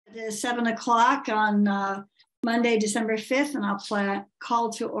It is 7 o'clock on Monday, December 5th, and I'll call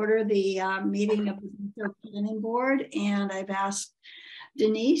to order the meeting of the Planning Board. And I've asked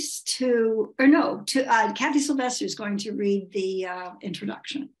Denise Kathy Sylvester is going to read the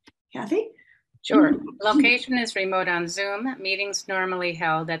introduction. Kathy? Sure. Location is remote on Zoom. Meetings normally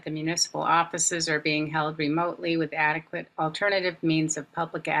held at the municipal offices are being held remotely with adequate alternative means of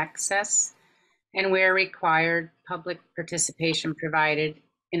public access, and where required, public participation provided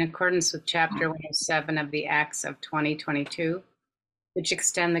in accordance with Chapter 107 of the Acts of 2022, which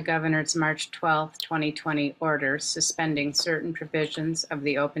extend the Governor's March 12, 2020 order suspending certain provisions of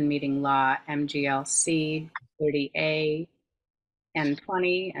the Open Meeting Law, MGLC 30A and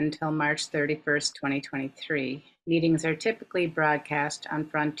 20 until March 31st, 2023. Meetings are typically broadcast on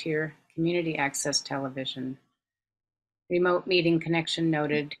Frontier Community Access Television. Remote meeting connection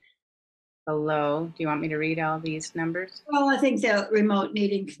noted below. Do you want me to read all these numbers? Well, I think the remote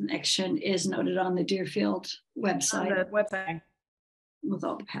meeting connection is noted on the Deerfield website. On the website. With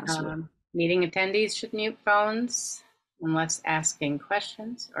all the passwords. Meeting attendees should mute phones unless asking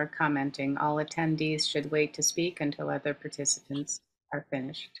questions or commenting. All attendees should wait to speak until other participants are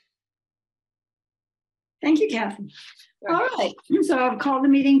finished. Thank you, Kathy. Sure. All right, so I'll call the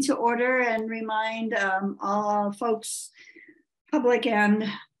meeting to order and remind all folks, public and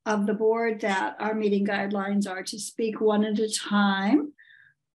of the board, that our meeting guidelines are to speak one at a time,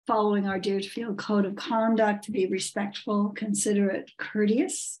 following our Deerfield Code of Conduct, to be respectful, considerate,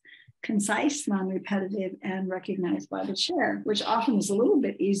 courteous, concise, non-repetitive, and recognized by the chair, which often is a little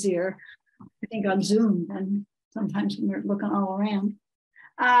bit easier, I think, on Zoom than sometimes when we're looking all around.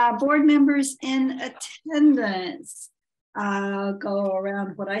 Board members in attendance, go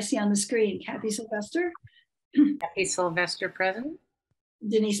around what I see on the screen. Kathy Sylvester. Kathy Sylvester present.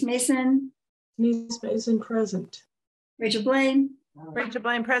 Denise Mason. Denise Mason present. Rachel Blaine. Rachel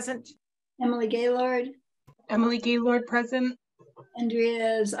Blaine present. Emily Gaylord. Emily Gaylord present.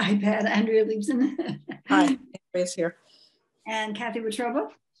 Andrea's iPad. Andrea Liebsen. Hi, Andrea's here. And Kathy Wetruba.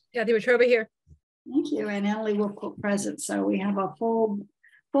 Kathy Wetruba here. Thank you. And Annalie Wolfcoat present. So we have a full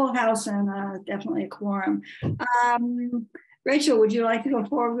house and definitely a quorum. Rachel, would you like to go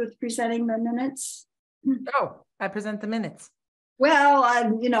forward with presenting the minutes? Oh, I present the minutes. Well,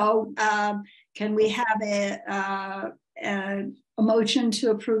 can we have a motion to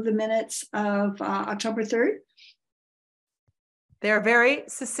approve the minutes of October 3rd? They're very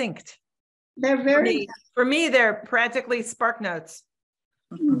succinct. They're very for me they're practically spark notes.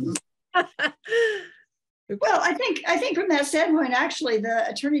 Mm-hmm. Well, I think from that standpoint, actually, the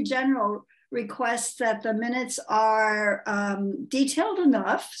Attorney General requests that the minutes are detailed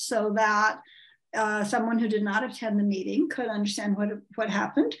enough so that someone who did not attend the meeting could understand what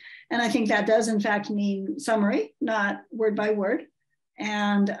happened. And I think that does in fact mean summary, not word by word.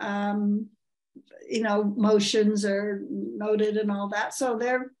 And motions are noted and all that. So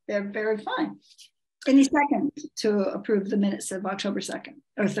they're very fine. Any second to approve the minutes of October 2nd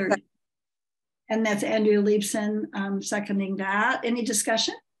or 3rd? And that's Andrea Liebsen seconding that. Any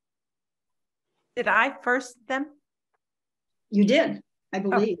discussion? Did I first them? You did, I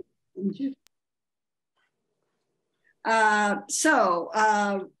believe. Oh.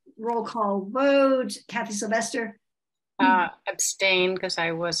 Roll call vote. Kathy Sylvester. Abstain because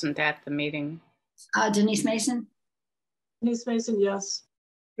I wasn't at the meeting. Denise Mason. Denise Mason, yes.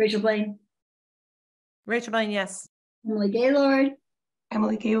 Rachel Blaine. Rachel Blaine, yes. Emily Gaylord.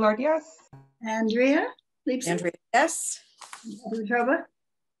 Emily Gaylord, yes. Andrea Liebsen. Andrea, yes. Wetruba.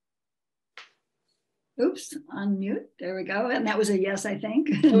 Oops, unmute. There we go. And that was a yes, I think.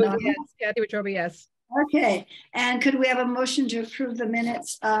 No. Yes, Kathy Wetruba, yes. Okay. And could we have a motion to approve the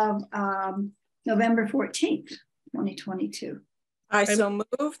minutes of November 14th, 2022? I so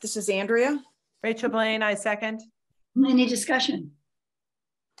move. This is Andrea. Rachel Blaine, I second. Any discussion?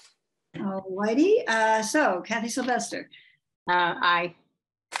 All righty. So Kathy Sylvester. Aye.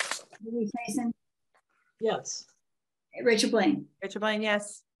 Denise Mason. Yes. Rachel Blaine. Rachel Blaine,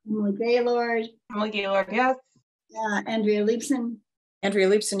 yes. Emily Gaylord. Emily Gaylord, yes. Andrea Liebsen. Andrea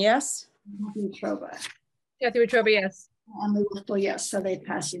Liebsen, yes. Kathy Wetruba. Kathy Wetruba, yes. Emily Wolfcoat, yes. So they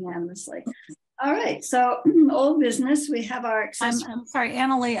pass unanimously. All right. So old business. We have our accessory. I'm sorry,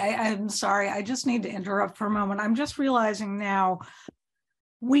 Annalie. I'm sorry. I just need to interrupt for a moment. I'm just realizing now.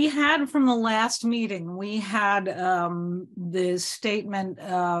 We had from the last meeting, we had the statement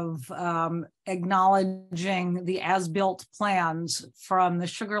of acknowledging the as-built plans from the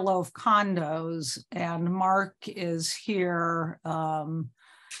Sugarloaf condos, and Mark is here, and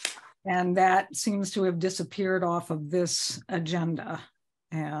that seems to have disappeared off of this agenda.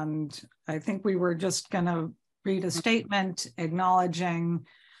 And I think we were just going to read a statement acknowledging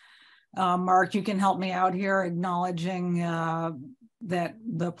Mark, you can help me out here acknowledging that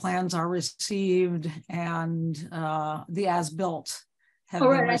the plans are received and the as-built have All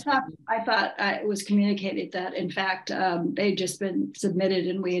been right, received. I thought it was communicated that in fact, they'd just been submitted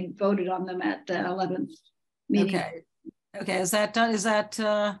and we had voted on them at the 11th meeting. Okay. Okay, is that done? Is that,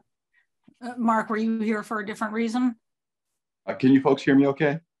 Mark, were you here for a different reason? Can you folks hear me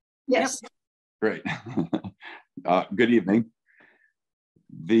okay? Yes. Great. Good evening.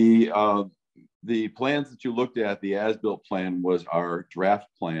 The plans that you looked at, the as-built plan was our draft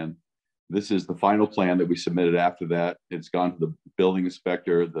plan. This is the final plan that we submitted after that. It's gone to the building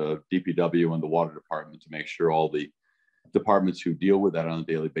inspector, the DPW, and the water department to make sure all the departments who deal with that on a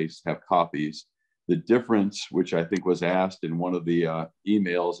daily basis have copies. The difference, which I think was asked in one of the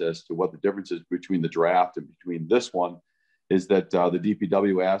emails as to what the difference is between the draft and between this one, is that the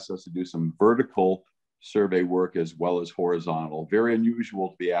DPW asked us to do some vertical survey work as well as horizontal. Very unusual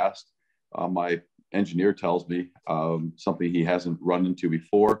to be asked. My engineer tells me something he hasn't run into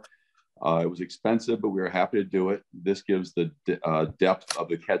before. It was expensive, but we were happy to do it. This gives the depth of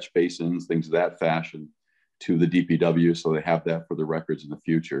the catch basins, things of that fashion, to the DPW, so they have that for the records in the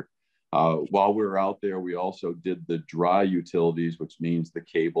future. While we were out there, we also did the dry utilities, which means the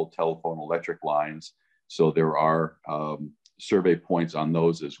cable, telephone, electric lines. So there are survey points on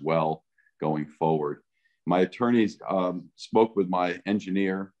those as well going forward. My attorneys spoke with my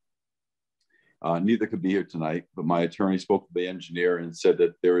engineer. Neither could be here tonight, but my attorney spoke with the engineer and said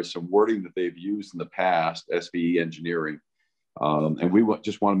that there is some wording that they've used in the past, SVE engineering. And we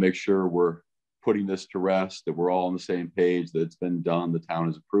just want to make sure we're putting this to rest, that we're all on the same page, that it's been done, the town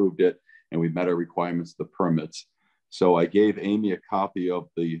has approved it, and we've met our requirements, the permits. So I gave Amy a copy of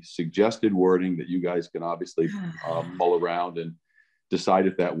the suggested wording that you guys can obviously mull around and decide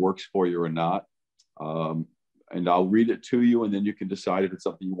if that works for you or not. And I'll read it to you, and then you can decide if it's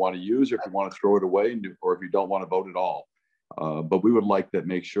something you want to use or if you want to throw it away, or if you don't want to vote at all. But we would like to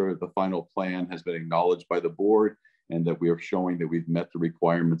make sure that the final plan has been acknowledged by the board and that we are showing that we've met the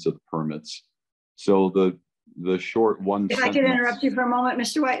requirements of the permits. So the short one If sentence, I could interrupt you for a moment,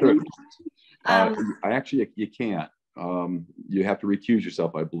 Mr. Whiteman. Sure. I actually, you can't. You have to recuse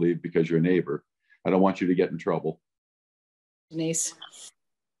yourself, I believe, because you're a neighbor. I don't want you to get in trouble. Denise.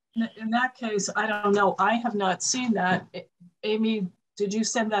 In that case, I don't know. I have not seen that. Amy, did you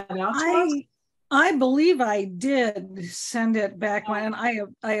send that out to us? I believe I did send it back when I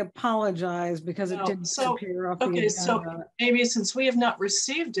apologize because it did disappear off the agenda. So Amy, since we have not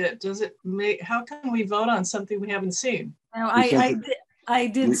received it, does it make, how can we vote on something we haven't seen? No, I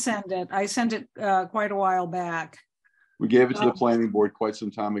did send it. I sent it quite a while back. We gave it to the planning board quite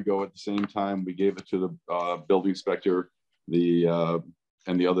some time ago. At the same time, we gave it to the building inspector,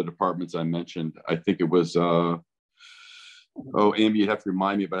 and the other departments I mentioned. I think it was, Amy, you'd have to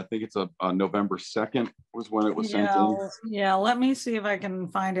remind me, but I think it's November 2nd was when it was sent in. Yeah, let me see if I can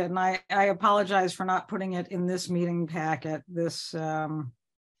find it. And I apologize for not putting it in this meeting packet. This, that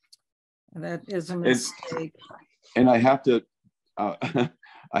is a mistake. And I have to, I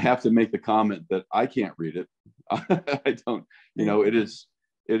have to make the comment that I can't read it. I don't,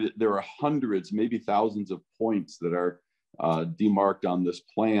 there are hundreds, maybe thousands of points that are demarked on this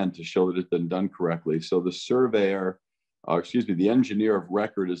plan to show that it's been done correctly. So the surveyor, the engineer of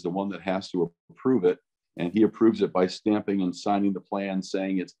record is the one that has to approve it. And he approves it by stamping and signing the plan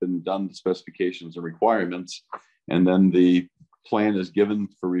saying it's been done to specifications and requirements. And then the plan is given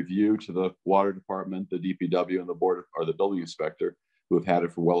for review to the water department, the DPW, and the board or the building inspector, who have had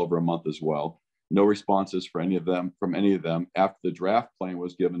it for well over a month as well. No responses from any of them. After the draft plan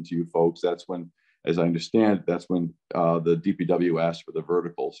was given to you folks, that's when, as I understand, that's when the DPW asked for the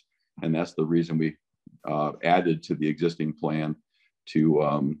verticals. And that's the reason we added to the existing plan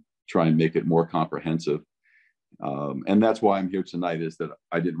to try and make it more comprehensive. And that's why I'm here tonight, is that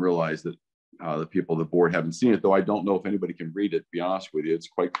I didn't realize that the people on the board haven't seen it, though I don't know if anybody can read it, to be honest with you. It's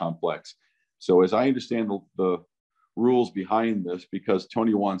quite complex. So as I understand the rules behind this, because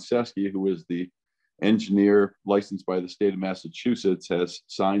Tony Wanseski, who is the engineer licensed by the state of Massachusetts, has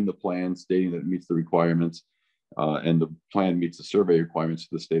signed the plan stating that it meets the requirements and the plan meets the survey requirements of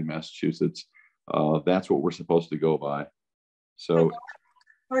the state of Massachusetts. That's what we're supposed to go by. So,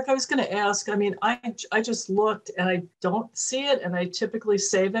 Mark, I was going to ask, I mean, I just looked and I don't see it, and I typically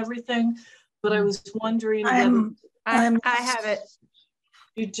save everything, but I was wondering. I have it.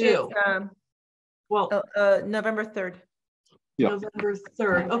 You do? November 3rd. Yeah. November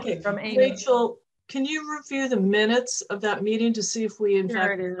 3rd. Okay. From Amy. Rachel, can you review the minutes of that meeting to see if we in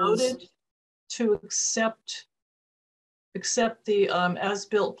fact voted to accept the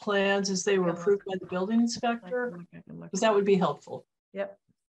as-built plans as they were approved by the building inspector? Because that would be helpful. Yep.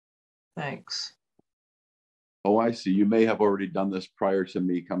 Thanks. Oh, I see. You may have already done this prior to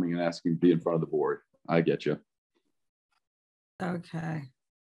me coming and asking to be in front of the board. I get you. Okay.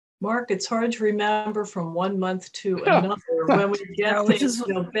 Mark, it's hard to remember from one month to another when we get things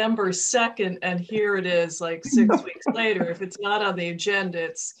November 2nd, and here it is like 6 weeks later. If it's not on the agenda,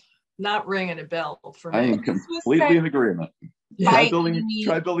 it's not ringing a bell for me. I am completely in agreement. Try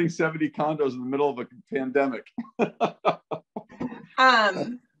building 70 condos in the middle of a pandemic.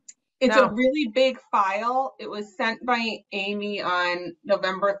 It's a really big file. It was sent by Amy on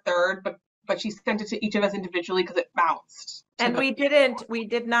November 3rd, but she sent it to each of us individually because it bounced. And we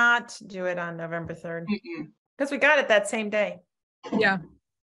did not do it on November 3rd because we got it that same day. Yeah.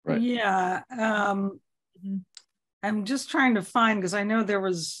 Right. Yeah. I'm just trying to find, because I know there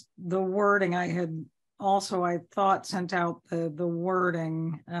was the wording I had also, I thought, sent out the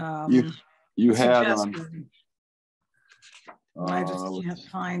wording. You had on. I just can't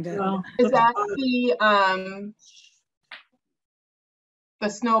find it. Well, is that the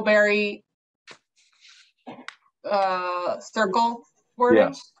Snowberry Circle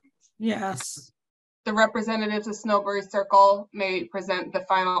wording? Yes. Yes. The representatives of Snowberry Circle may present the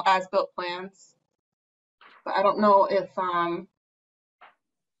final as-built plans. But I don't know if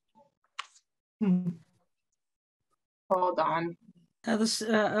hold on.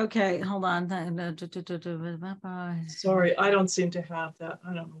 Okay, hold on. Sorry, I don't seem to have that.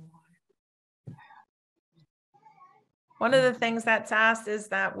 I don't know why. One of the things that's asked is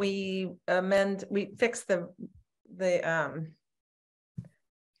that we fix the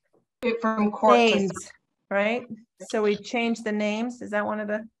from court names, right? So we changed the names. Is that one of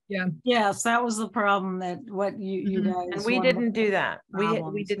the? Yeah. Yes, that was the problem, that what you guys. And we didn't do that.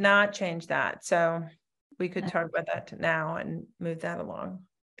 We did not change that. So we could talk about that now and move that along.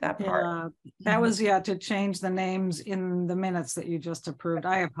 That part. That was to change the names in the minutes that you just approved.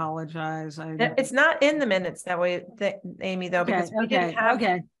 I apologize. It's not in the minutes that way, Amy, though, because we didn't have.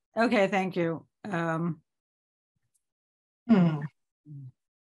 Okay, thank you.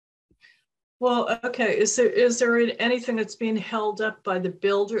 Well, okay. Is there anything that's being held up by the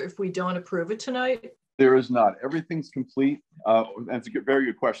builder if we don't approve it tonight? There is not. Everything's complete. That's a very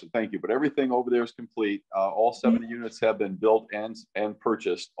good question. Thank you. But everything over there is complete. All 70 units have been built and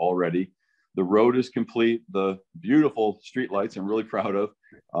purchased already. The road is complete. The beautiful streetlights I'm really proud of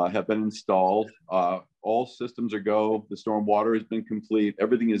have been installed. All systems are go. The storm water has been complete.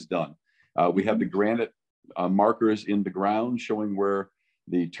 Everything is done. We have the granite markers in the ground showing where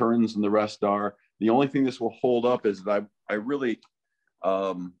the turns and the rest are. The only thing this will hold up is that I really,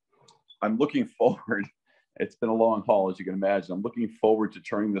 I'm looking forward. It's been a long haul, as you can imagine. I'm looking forward to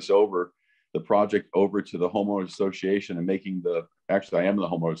turning the project over to the homeowners association and making actually I am the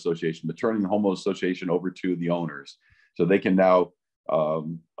homeowners association, but turning the homeowners association over to the owners. So they can now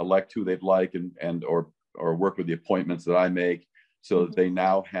elect who they'd like or work with the appointments that I make, so that they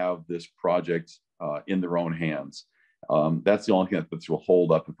now have this project in their own hands. That's the only thing that will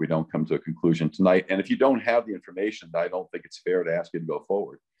hold up if we don't come to a conclusion tonight. And if you don't have the information, I don't think it's fair to ask you to go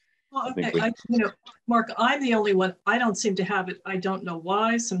forward. Well, okay. Mark, I'm the only one. I don't seem to have it. I don't know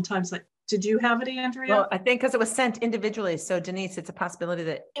why. Sometimes, did you have it, Andrea? Well, I think because it was sent individually. So Denise, it's a possibility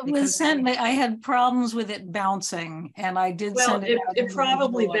that it was sent. I had problems with it bouncing, and I did send it out. It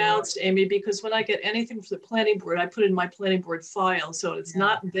probably bounced, Amy, because when I get anything from the planning board, I put it in my planning board file, so it's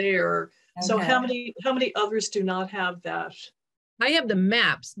not there. Okay. So how many others do not have that? I have the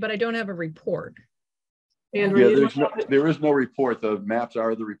maps, but I don't have a report. And there is no report. The maps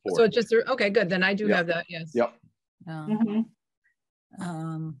are the report. So it's just okay, good. Then I do have that. Yes. Yep.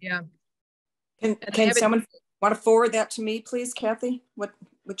 Yeah. Can someone want to forward that to me, please, Kathy?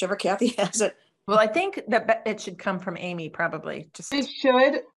 Whichever Kathy has it. Well, I think that it should come from Amy, probably. It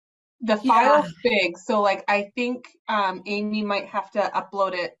should. The file's big, so I think Amy might have to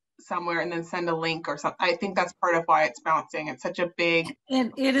upload it somewhere and then send a link or something. I think that's part of why it's bouncing. It's such a big.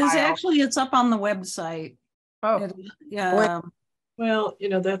 It is actually. It's up on the website. Oh, yeah. Well,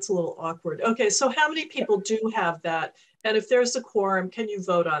 that's a little awkward. Okay, so how many people do have that? And if there's a quorum, can you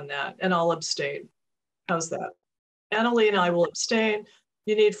vote on that? And I'll abstain. How's that? Annalee and I will abstain.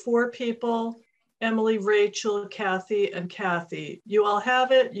 You need 4 people. Emily, Rachel, Kathy, and Kathy. You all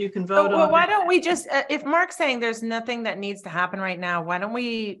have it. You can vote on it. Why don't we just, if Mark's saying there's nothing that needs to happen right now, why don't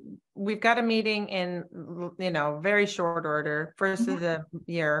we've got a meeting in, very short order, first of the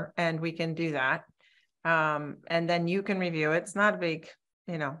year, and we can do that. And then you can review it. It's not a big,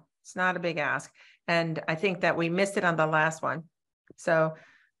 it's not a big ask. And I think that we missed it on the last one. So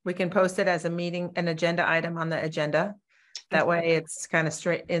we can post it as an agenda item on the agenda. That way it's kind of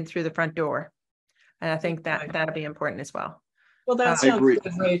straight in through the front door. And I think that'll be important as well. Well, that I sounds agree.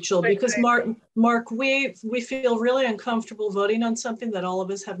 good, Rachel, because Mark, we feel really uncomfortable voting on something that all of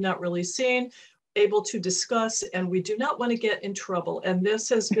us have not really seen, able to discuss, and we do not want to get in trouble. And this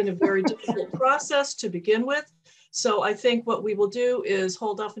has been a very difficult process to begin with. So I think what we will do is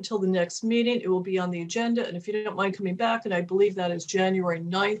hold off until the next meeting. It will be on the agenda. And if you don't mind coming back, and I believe that is January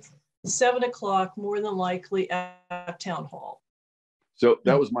 9th, 7 o'clock, more than likely at Town Hall. So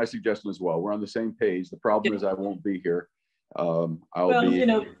that was my suggestion as well. We're on the same page. The problem is I won't be here. I'm going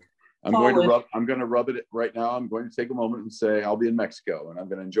to rub it right now. I'm going to take a moment and say I'll be in Mexico, and I'm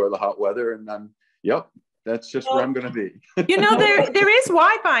going to enjoy the hot weather. And that's just where I'm going to be. You know, there is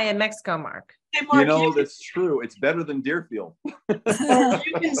Wi-Fi in Mexico, Mark. Hey, Mark, that's true. It's better than Deerfield. You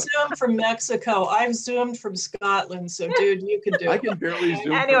can Zoom from Mexico. I've Zoomed from Scotland. So, dude, you can do it. I can barely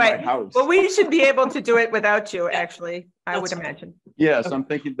Zoom Anyway, from my house. Well, we should be able to do it without you, actually, I would imagine. Yes, I'm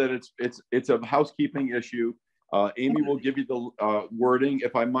thinking that it's a housekeeping issue. Amy will give you the wording.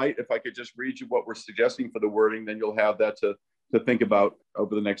 If I could just read you what we're suggesting for the wording, then you'll have that to think about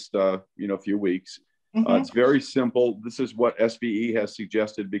over the next few weeks. It's very simple. This is what SVE has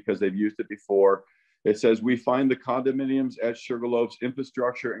suggested because they've used it before. It says, we find the condominiums at Sugarloaf's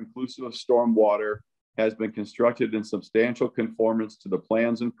infrastructure, inclusive of stormwater, has been constructed in substantial conformance to the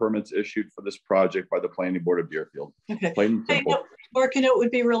plans and permits issued for this project by the Planning Board of Deerfield. Okay. Plain and simple. Mark, it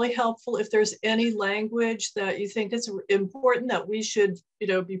would be really helpful if there's any language that you think is important that we should,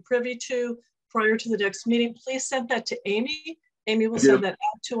 be privy to prior to the next meeting. Please send that to Amy. Amy will send that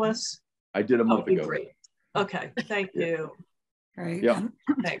out to us. I did a month ago. Great. Okay, thank you. Great. Yeah.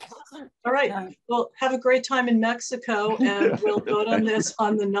 Thanks. All right. Well, have a great time in Mexico, and we'll vote on this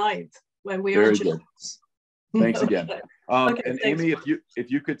on the 9th when we are generous. Thanks again. Okay, and thanks. Amy,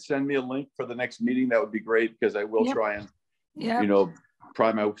 if you could send me a link for the next meeting, that would be great, because I will try and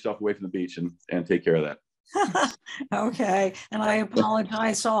pry myself away from the beach and take care of that. Okay, and I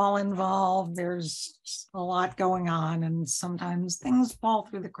apologize to all involved. There's a lot going on, and sometimes things fall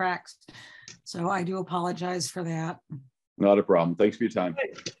through the cracks. So I do apologize for that. Not a problem. Thanks for your time.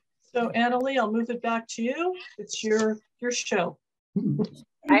 Okay. So Annalee, I'll move it back to you. It's your show.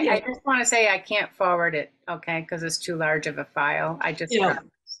 I just want to say I can't forward it, okay, because it's too large of a file. I just so.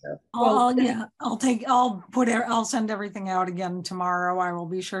 I'll send everything out again tomorrow. I will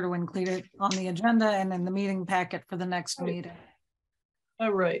be sure to include it on the agenda and in the meeting packet for the next meeting.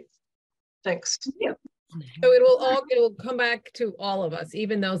 All right. Thanks. Yep. So it will come back to all of us,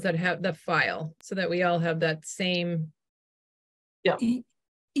 even those that have the file, so that we all have that same.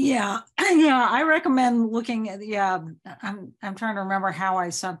 Yeah, I recommend looking at, I'm trying to remember how I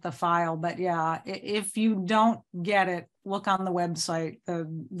sent the file, but if you don't get it, look on the website.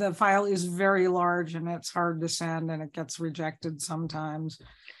 The file is very large and it's hard to send and it gets rejected sometimes.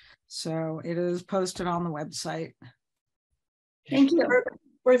 So it is posted on the website. Thank you.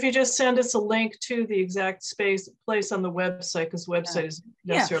 Or if you just send us a link to the exact place on the website, because the website is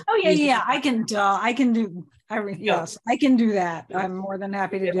necessarily. I can do that. I'm more than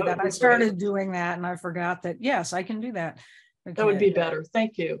happy to do that. I started doing that and I forgot that, yes, I can do that. Okay. That would be better.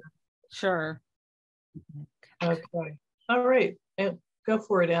 Thank you. Sure. Okay. All right. And go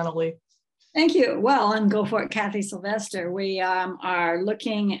for it, Annalee. Thank you. Well, and go for it, Kathy Sylvester. We are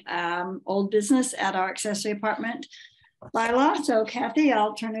looking old business at our accessory apartment bylaw. So Kathy,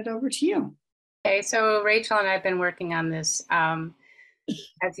 I'll turn it over to you. Okay, so Rachel and I have been working on this. As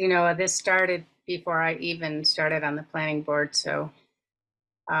you know, this started before I even started on the planning board. So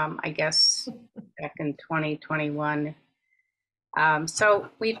I guess back in 2021. So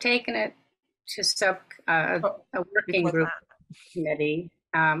we've taken it to a working group committee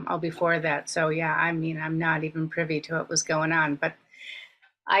before that. So yeah, I mean, I'm not even privy to what was going on, but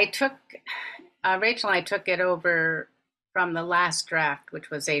Rachel and I took it over from the last draft, which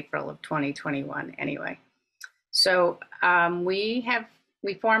was April of 2021 anyway. So we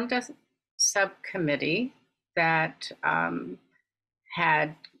formed a subcommittee that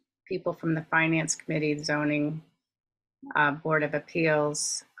had people from the Finance Committee, Zoning, Board of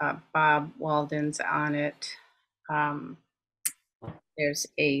Appeals, Bob Walden's on it. There's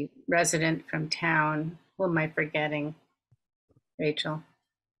a resident from town. Who am I forgetting? Rachel?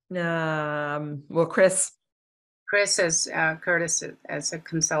 Well, Chris as Curtis as a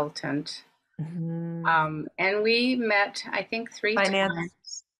consultant. Mm-hmm. And we met, I think, 3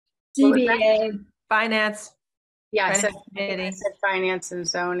 times. CBA. Finance. Yeah, I said finance and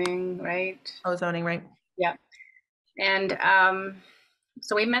zoning, right? Oh, zoning, right? Yeah. And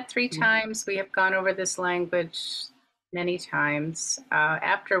so we met 3 times. We have gone over this language many times,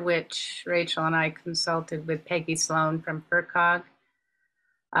 after which Rachel and I consulted with Peggy Sloan from FERCOG,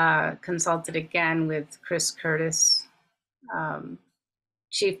 consulted again with Chris Curtis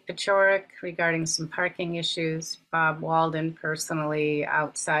Chief Pachorik regarding some parking issues, Bob Walden personally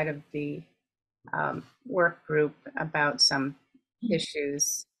outside of the work group about some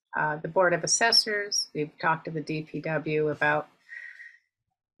issues. The Board of Assessors, we've talked to the DPW about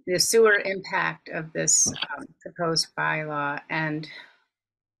the sewer impact of this proposed bylaw. And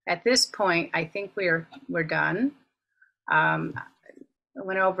at this point, I think we're done. I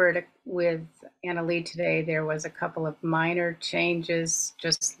went over it with Anna Lee today. There was a couple of minor changes,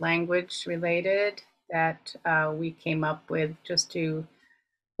 just language related, that we came up with just to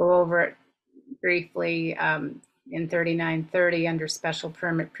go over it briefly. In 3930 under special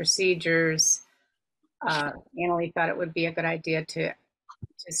permit procedures, Anna Lee thought it would be a good idea to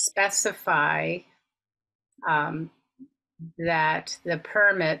specify that the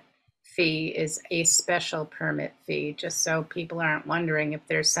permit fee is a special permit fee, just so people aren't wondering if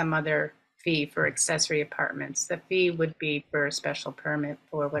there's some other fee for accessory apartments. The fee would be for a special permit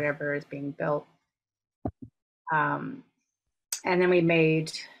for whatever is being built. And then we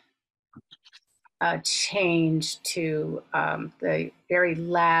made a change to the very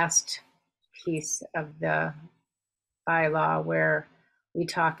last piece of the bylaw where we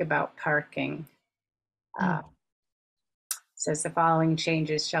talk about parking. Says the following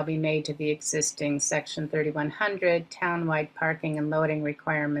changes shall be made to the existing section 3100 townwide parking and loading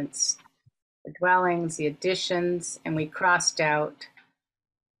requirements for dwellings, the additions, and we crossed out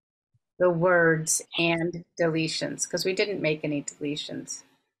the words and deletions because we didn't make any deletions.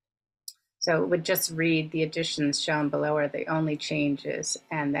 So it would just read the additions shown below are the only changes.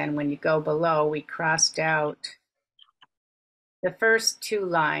 And then when you go below, we crossed out the first two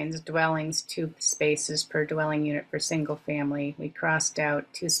lines, dwellings, 2 spaces per dwelling unit for single family. We crossed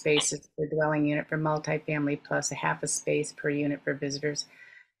out 2 spaces per dwelling unit for multifamily plus a half a space per unit for visitors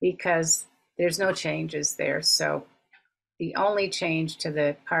because there's no changes there. So the only change to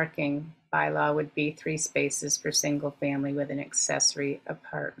the parking bylaw would be 3 spaces for single family with an accessory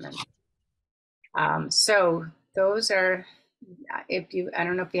apartment. So those are, I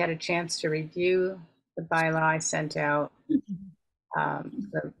don't know if you had a chance to review the bylaw I sent out,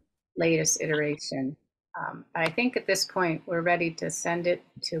 the latest iteration. I think at this point we're ready to send it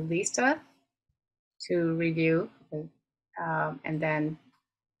to Lisa to review and then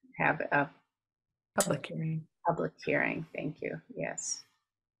have a Public hearing. Public hearing, thank you, yes.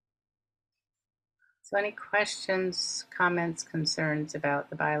 So any questions, comments, concerns about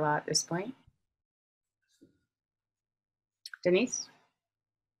the bylaw at this point? Denise?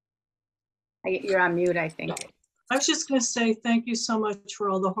 You're on mute, I think. I was just going to say thank you so much for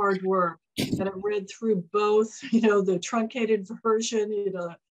all the hard work. And I read through both, the truncated version,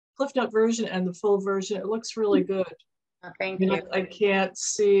 the Cliff Note version and the full version. It looks really good. Thank you. I can't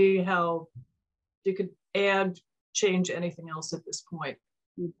see how you could change anything else at this point.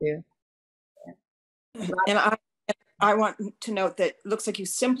 You do. And I want to note that it looks like you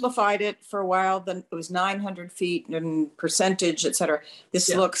simplified it for a while. Then it was 900 feet and percentage, et cetera.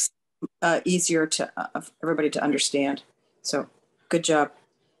 This looks easier to everybody to understand. So good job.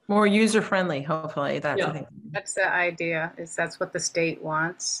 More user-friendly, hopefully. That's, I think. That's the idea, is that's what the state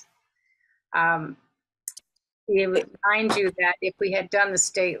wants. Remind you that if we had done the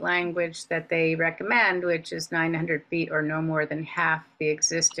state language that they recommend, which is 900 feet or no more than half the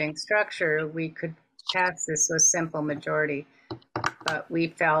existing structure, we could pass this with simple majority. But we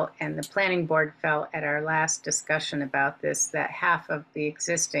felt, and the planning board felt at our last discussion about this, that half of the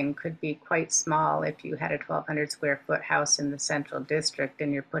existing could be quite small if you had a 1,200 square foot house in the central district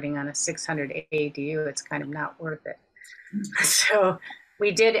and you're putting on a 600 ADU, it's kind of not worth it. So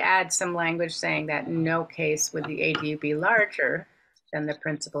we did add some language saying that in no case would the ADU be larger than the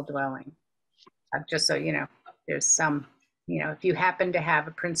principal dwelling. Just so you know, there's some, if you happen to have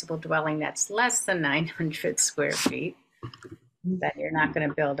a principal dwelling that's less than 900 square feet, that you're not going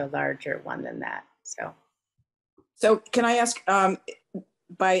to build a larger one than that. So can I ask,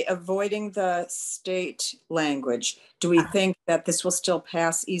 by avoiding the state language, do we think that this will still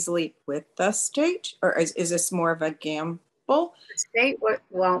pass easily with the state, or is this more of a gamble? The state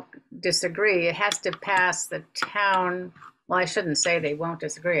won't disagree. It has to pass the town. Well, I shouldn't say they won't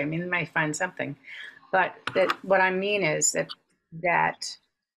disagree. I mean, they might find something, but what I mean is that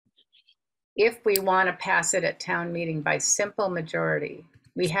if we want to pass it at town meeting by simple majority,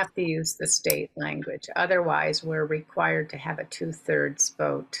 we have to use the state language. Otherwise, we're required to have a 2/3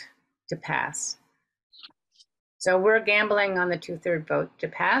 vote to pass. So we're gambling on the 2/3 vote to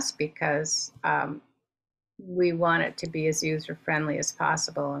pass because we want it to be as user-friendly as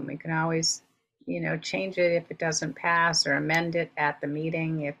possible. And we can always, change it if it doesn't pass or amend it at the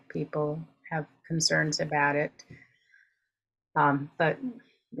meeting if people have concerns about it. But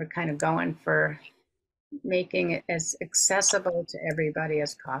we're kind of going for making it as accessible to everybody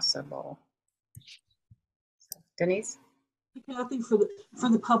as possible. Denise? Kathy, for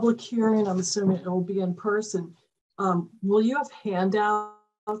the public hearing, I'm assuming it will be in person. Will you have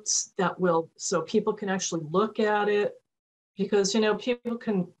handouts that will, so people can actually look at it? Because, you know, people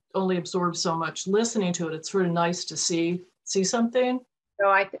can only absorb so much listening to it. It's sort of nice to see something. So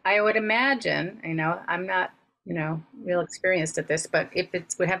I would imagine, you know, I'm not, you know, real experienced at this, but if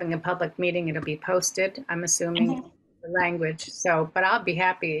we're having a public meeting, it'll be posted, I'm assuming, the language. So, but I'll be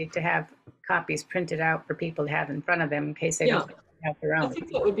happy to have copies printed out for people to have in front of them in case they don't have their own. I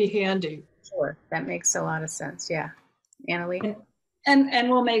think that would be handy. Sure, that makes a lot of sense. Yeah. Annalee? And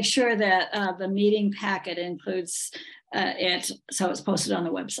we'll make sure that the meeting packet includes it, so it's posted on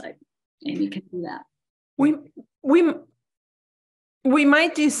the website. Amy can do that. We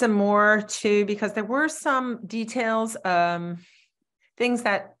might do some more too, because there were some details, things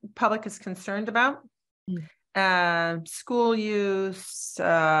that public is concerned about. School use,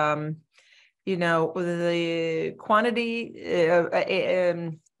 you know, the quantity,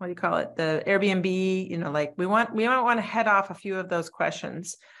 what do you call it? The Airbnb, you know, like we might want to head off a few of those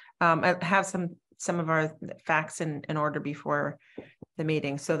questions, have some of our facts in order before the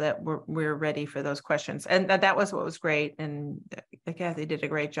meeting, so that we're ready for those questions. And that was what was great. And Kathy did a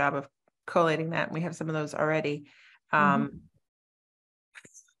great job of collating that. And we have some of those already. That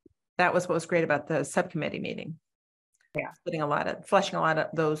was what was great about the subcommittee meeting. Yeah, fleshing a lot of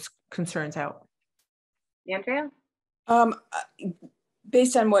those concerns out. Andrea?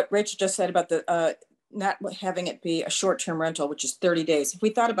 Based on what Rachel just said about the not having it be a short-term rental, which is 30 days. If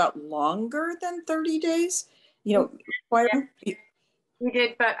we thought about longer than 30 days, you know, we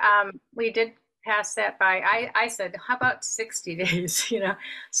did, but we did pass that by. I said, how about 60 days, you know?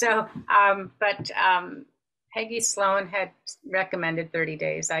 So, but Peggy Sloan had recommended 30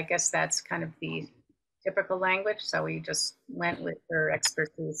 days. I guess that's kind of the typical language. So we just went with her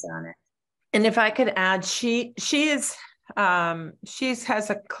expertise on it. And if I could add, she has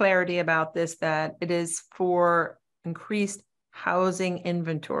a clarity about this, that it is for increased housing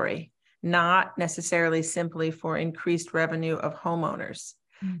inventory, not necessarily simply for increased revenue of homeowners.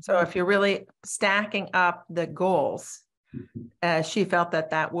 So if you're really stacking up the goals, she felt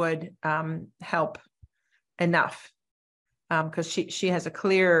that would help enough, because she has a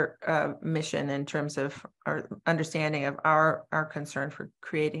clear mission in terms of our understanding of our concern for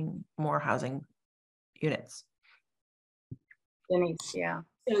creating more housing units. Denise, yeah.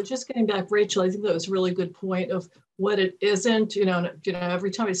 You know, just getting back, Rachel, I think that was a really good point of what it isn't. You know, every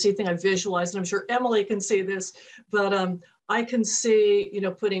time I see a thing, I visualize, and I'm sure Emily can see this, but I can see, you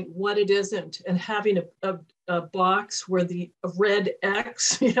know, putting what it isn't and having a box where a red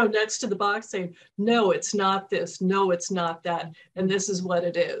X, you know, next to the box saying, no, it's not this, no, it's not that, and this is what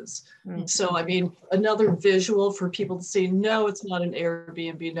it is. So, I mean, another visual for people to see, no, it's not an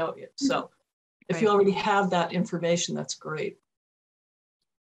Airbnb, no. So if you already have that information, that's great.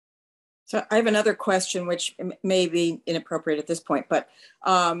 So I have another question, which may be inappropriate at this point, but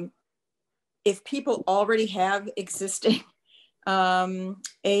if people already have existing ADUs,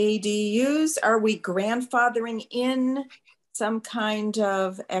 are we grandfathering in some kind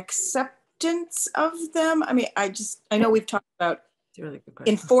of acceptance of them? I mean, I know we've talked about really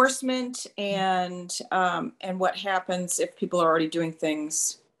enforcement and what happens if people are already doing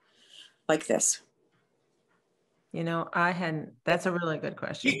things like this. You know, that's a really good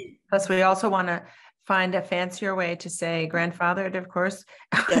question. Plus, we also want to find a fancier way to say grandfathered, of course.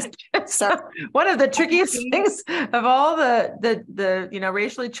 Yes. So one of the trickiest things of all the you know,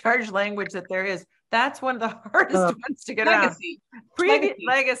 racially charged language that there is, that's one of the hardest ones to get legacy. around.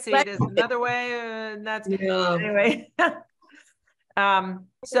 Legacy is another way, and that's anyway.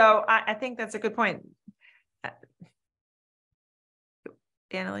 So I think that's a good point.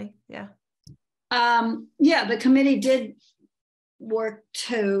 Annalee, yeah. Yeah, the committee did work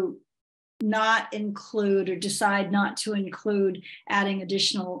to not include or decide not to include adding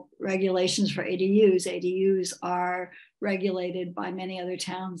additional regulations for ADUs. ADUs are regulated by many other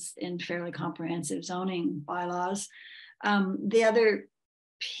towns in fairly comprehensive zoning bylaws. The other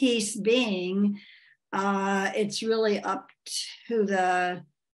piece being, it's really up to the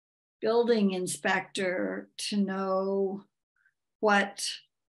building inspector to know what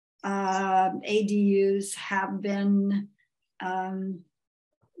ADUs have been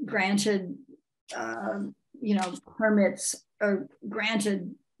granted, you know, permits or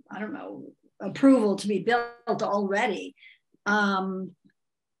granted, I don't know, approval to be built already. There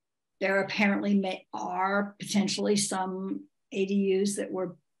apparently are potentially some ADUs that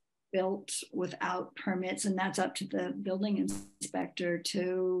were built without permits, and that's up to the building inspector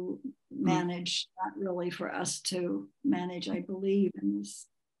to manage, not really for us to manage, I believe, in this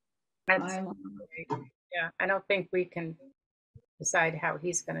bylaw. Yeah, I don't think we can decide how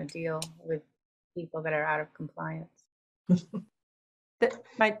he's going to deal with people that are out of compliance.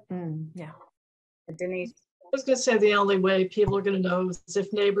 Yeah. Denise? I was going to say the only way people are going to know is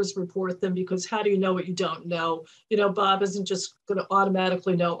if neighbors report them, because how do you know what you don't know? You know, Bob isn't just going to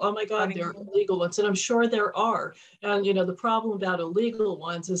automatically know, oh my God, there are illegal ones. And I'm sure there are. And, you know, the problem about illegal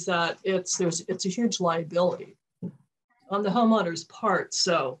ones is that it's a huge liability on the homeowner's part.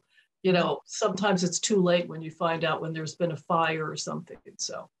 So, you know, sometimes it's too late when you find out when there's been a fire or something.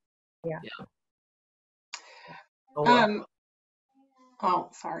 So, yeah. Oh,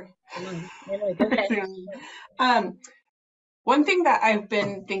 sorry. One thing that I've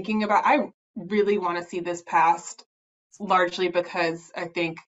been thinking about, I really want to see this passed, largely because I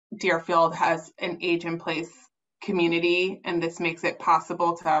think Deerfield has an age-in-place community, and this makes it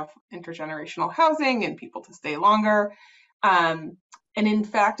possible to have intergenerational housing and people to stay longer. And in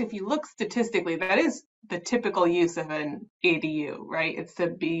fact, if you look statistically, that is the typical use of an ADU, right? It's to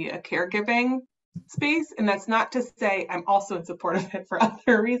be a caregiving space. And that's not to say I'm also in support of it for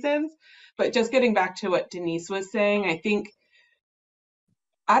other reasons, but just getting back to what Denise was saying,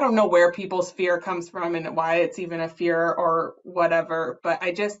 I don't know where people's fear comes from and why it's even a fear or whatever, but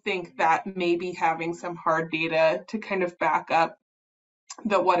I just think that maybe having some hard data to kind of back up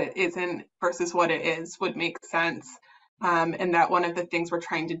what it isn't versus what it is would make sense. And that one of the things we're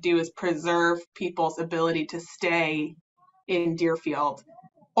trying to do is preserve people's ability to stay in Deerfield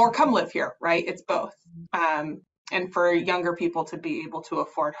or come live here, right? It's both. And for younger people to be able to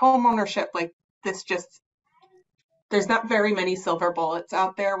afford home ownership, like this there's not very many silver bullets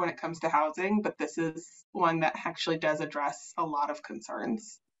out there when it comes to housing, but this is one that actually does address a lot of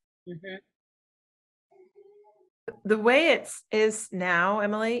concerns. Mm-hmm. The way it is now,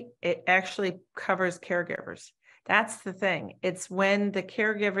 Emily, it actually covers caregivers. That's the thing. It's when the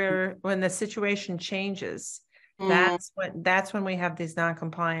caregiver, when the situation changes, that's when we have these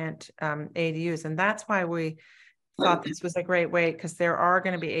non-compliant ADUs. And that's why we thought this was a great way, because there are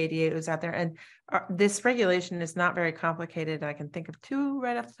going to be ADUs out there. And this regulation is not very complicated. I can think of two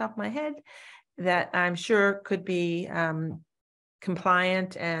right off the top of my head that I'm sure could be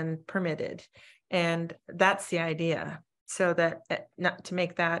compliant and permitted. And that's the idea. So that not to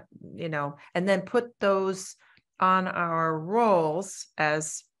make that, you know, and then put those on our rolls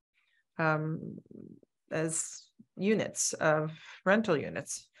as units of rental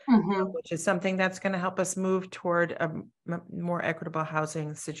units, which is something that's going to help us move toward a more equitable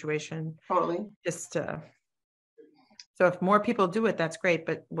housing situation. Totally. Just so if more people do it, that's great.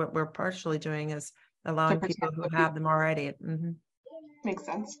 But what we're partially doing is allowing people who have them already. Makes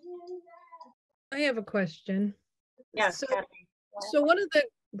sense. I have a question. Yes. So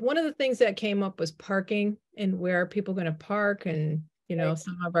one of the things that came up was parking and where are people going to park, and you know,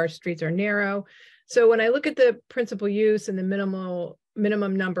 some of our streets are narrow. So when I look at the principal use and the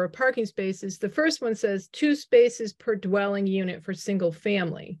minimum number of parking spaces, the first one says 2 spaces per dwelling unit for single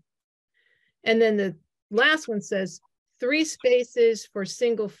family. And then the last one says 3 spaces for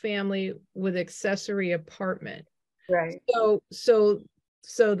single family with accessory apartment. Right. So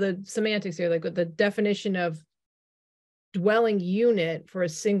the semantics here, like with the definition of dwelling unit for a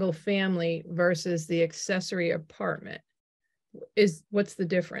single family versus the accessory apartment, what's the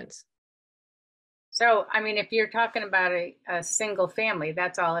difference? So, I mean, if you're talking about a single family,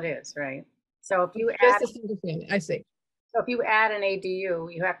 that's all it is, right? So if you Just a single family, I see. So if you add an ADU,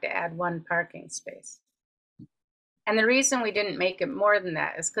 you have to add 1 parking space. And the reason we didn't make it more than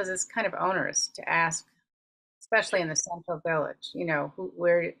that is because it's kind of onerous to ask, especially in the central village, you know,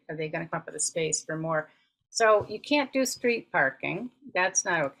 where are they going to come up with a space for more? So you can't do street parking. That's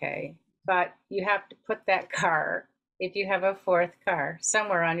not okay. But you have to put that car, if you have a 4th car,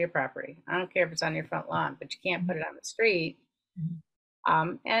 somewhere on your property. I don't care if it's on your front lawn, but you can't put it on the street.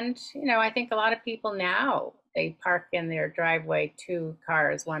 And, you know, I think a lot of people now, they park in their driveway 2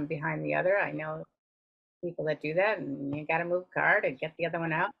 cars, one behind the other. I know people that do that, and you got to move a car to get the other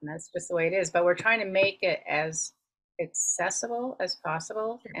one out, and that's just the way it is. But we're trying to make it as accessible as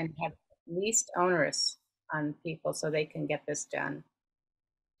possible and have least onerous on people so they can get this done,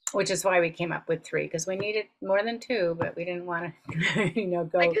 which is why we came up with 3, because we needed more than 2, but we didn't want to, you know,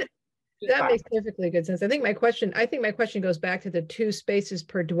 go. That makes perfectly good sense. I think my question goes back to the 2 spaces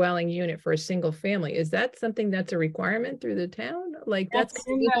per dwelling unit for a single family. Is that something that's a requirement through the town? Like that's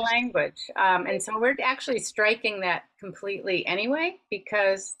in the language. And so we're actually striking that completely anyway,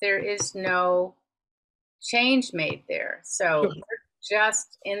 because there is no change made there. So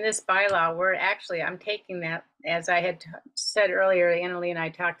just in this bylaw, I'm taking that, as I had said earlier, Annalee and I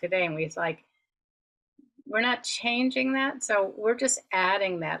talked today, and we're not changing that. So we're just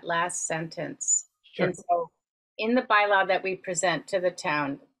adding that last sentence. Sure. And so in the bylaw that we present to the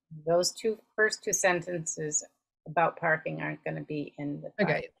town, those first two sentences about parking aren't going to be in the bylaw.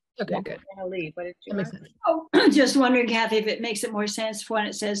 Okay. Okay, Yeah, good. Annalee, what did you That makes want? sense. Oh, just wondering, Kathy, if it makes it more sense when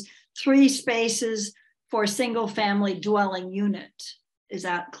it says 3 spaces for single family dwelling unit. Is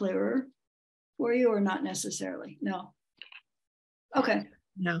that clearer for you or not necessarily? No. Okay.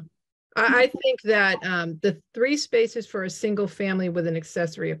 No. I think that the 3 spaces for a single family with an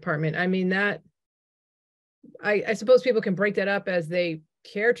accessory apartment, I mean, that I suppose people can break that up as they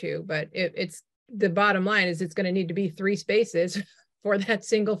care to, but it's the bottom line is it's going to need to be 3 spaces for that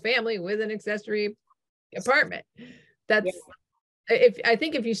single family with an accessory apartment. That's I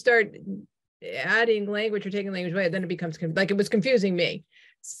think if you start adding language or taking language away, then it becomes like it was confusing me.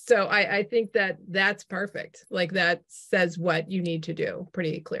 So I think that that's perfect. Like that says what you need to do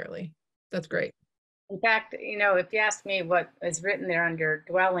pretty clearly. That's great. In fact, if you ask me what is written there under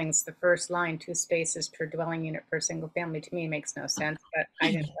dwellings, the first line, 2 spaces per dwelling unit per single family, to me makes no sense, but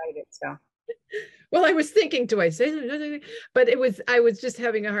I didn't write it, so. Well, I was thinking, do I say, but I was just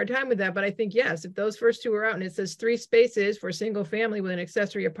having a hard time with that. But I think, yes, if those first 2 are out and it says 3 spaces for a single family with an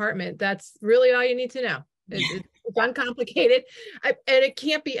accessory apartment, that's really all you need to know. It's uncomplicated. And it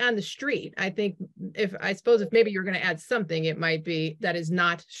can't be on the street. I think if maybe you're going to add something, it might be that is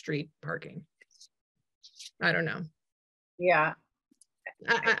not street parking. I don't know. Yeah.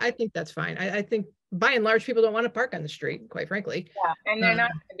 I think that's fine. I think by and large, people don't want to park on the street, quite frankly. Yeah, and they're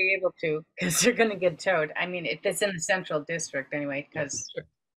not going to be able to because they're going to get towed. I mean, if it's in the central district anyway, because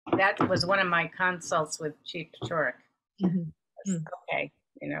that was one of my consults with Chief Chorick. Mm-hmm. Okay,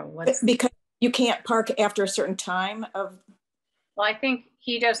 because you can't park after a certain time of. Well, I think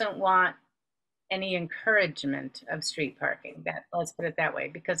he doesn't want any encouragement of street parking. Let's put it that way,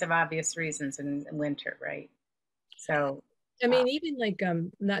 because of obvious reasons in winter, right? So. I mean, even like,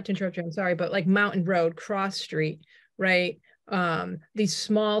 not to interrupt you, I'm sorry, but like Mountain Road, Cross Street, right? These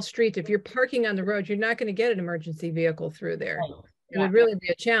small streets, if you're parking on the road, you're not going to get an emergency vehicle through there. Right. It would really be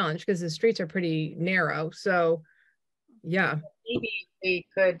a challenge because the streets are pretty narrow. So, yeah. Maybe we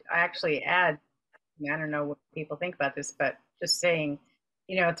could actually add, I don't know what people think about this, but just saying,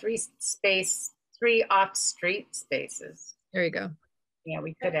 3 off-street spaces. There you go. Yeah,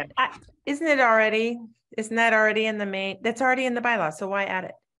 we could add. Isn't that already in the main? That's already in the bylaw. So why add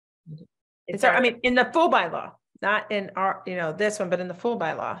it? In the full bylaw, not in our, this one, but in the full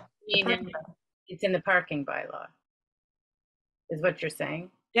bylaw. It's in the parking bylaw, is what you're saying?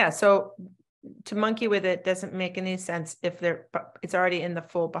 Yeah. So to monkey with it doesn't make any sense if it's already in the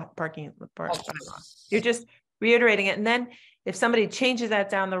full parking bylaw. You're just reiterating it. And then if somebody changes that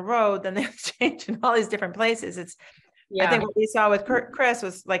down the road, then they change in all these different places. I think what we saw with Chris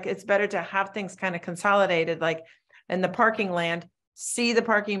was like, it's better to have things kind of consolidated, like in the parking land, see the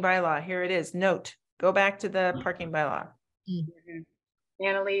parking bylaw. Here it is. Note, go back to the parking bylaw. Mm-hmm.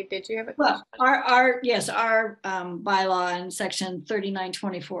 Annalee, did you have a question? Well, our bylaw in section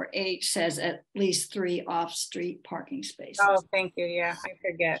 3924H says at least 3 off-street parking spaces. Oh, thank you. Yeah, I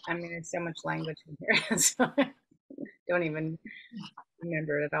forget. I mean, there's so much language in here. So I don't even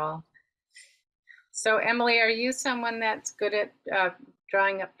remember it all. So Emily, are you someone that's good at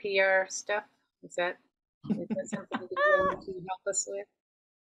drawing up PR stuff? Is that something that you want to help us with?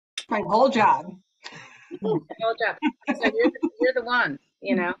 My whole job. My whole job. So you're the one,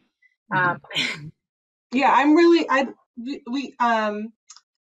 Yeah, I'm really,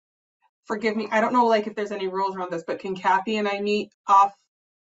 forgive me. I don't know if there's any rules around this, but can Kathy and I meet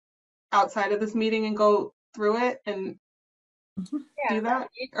outside of this meeting and go through it and do that?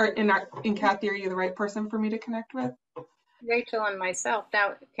 Or in Kathy, are you the right person for me to connect with? Rachel and myself.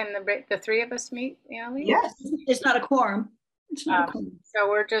 Now, can the 3 of us meet, Annalee? Yes, it's not a quorum. It's not a quorum. So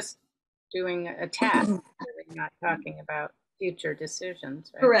we're just doing a task, really not talking about future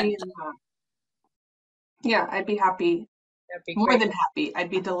decisions, right? Correct. Yeah, I'd be happy. That'd be more great. than happy. I'd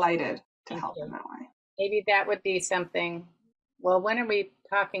be delighted to help in that way. Maybe that would be something. Well, when are we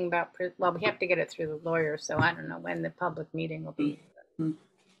talking about? Well, we have to get it through the lawyer, so I don't know when the public meeting will be.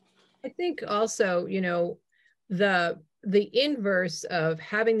 I think also, the inverse of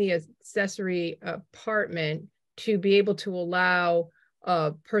having the accessory apartment to be able to allow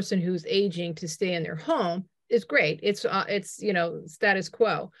a person who's aging to stay in their home is great. It's status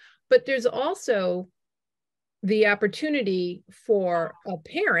quo, but there's also the opportunity for a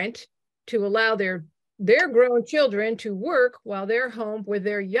parent to allow their grown children to work while they're home with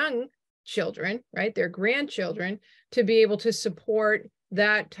their young children, right? Their grandchildren, to be able to support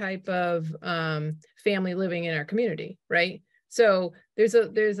that type of family living in our community, right? So there's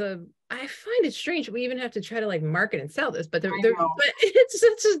a I find it strange we even have to try to like market and sell this, but but it's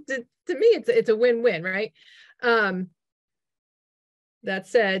just, to me it's a win-win, right? That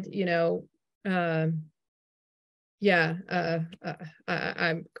said, you know,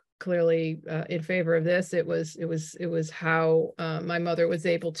 I'm clearly in favor of this. It was how my mother was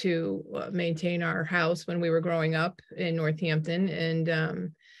able to maintain our house when we were growing up in Northampton,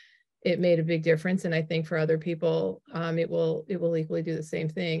 and it made a big difference. And I think for other people, it will equally do the same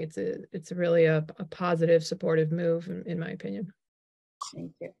thing. It's really a positive, supportive move, in my opinion.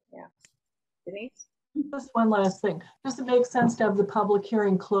 Thank you. Yeah. Denise? Just one last thing. Does it make sense to have the public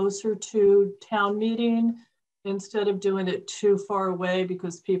hearing closer to town meeting instead of doing it too far away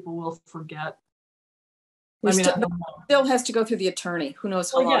because people will forget? I mean, still has to go through the attorney. Who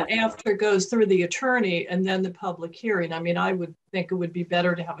knows how long? Yeah, after it goes through the attorney and then the public hearing. I mean, I would think it would be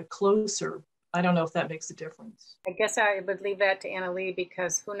better to have it closer. I don't know if that makes a difference. I guess I would leave that to Anna Lee,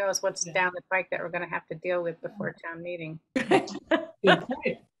 because who knows what's down the pike that we're going to have to deal with before town meeting. Good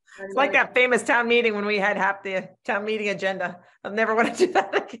point. It's like that famous town meeting when we had half the town meeting agenda. I'll never want to do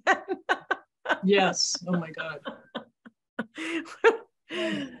that again. Yes. Oh my God.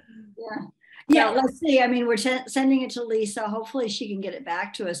 Yeah, let's see. I mean, we're sending it to Lisa. Hopefully she can get it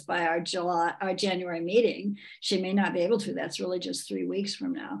back to us by our January meeting. She may not be able to. That's really just 3 weeks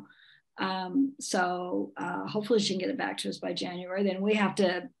from now. So hopefully she can get it back to us by January. Then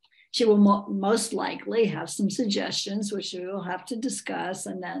she will most likely have some suggestions, which we will have to discuss,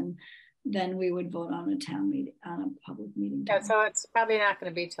 and then we would vote on a town meeting, on a public meeting. Yeah, so it's probably not going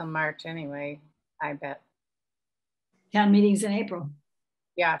to be till March anyway, I bet. Town meetings in April.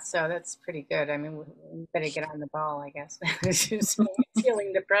 Yeah, so that's pretty good. I mean, we better get on the ball, I guess. Just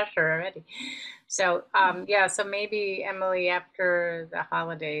feeling the pressure already. So, yeah, so maybe, Emily, after the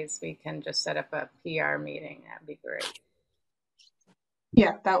holidays, we can just set up a PR meeting. That'd be great.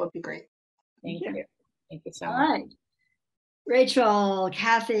 Yeah, that would be great. Thank you. Thank you so much. All right. Rachel,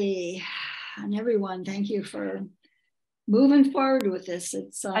 Kathy, and everyone, thank you for moving forward with this.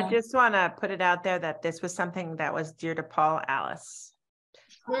 It's I just want to put it out there that this was something that was dear to Paul Alice.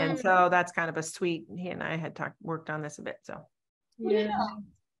 And so that's kind of a sweet, he and I had worked on this a bit. So yeah,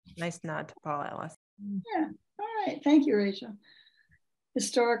 nice nod to Paul Alice. Yeah. All right. Thank you, Rachel.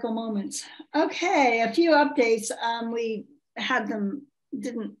 Historical moments. Okay. A few updates. We had them,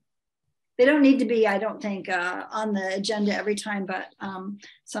 they don't need to be, I don't think, on the agenda every time, but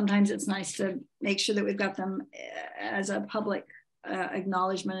sometimes it's nice to make sure that we've got them as a public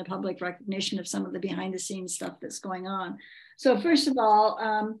acknowledgement and public recognition of some of the behind the scenes stuff that's going on. So first of all,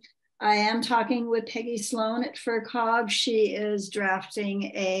 I am talking with Peggy Sloan at FERCOG. She is drafting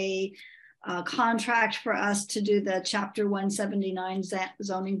a contract for us to do the Chapter 179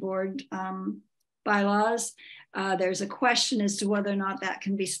 zoning board bylaws. There's a question as to whether or not that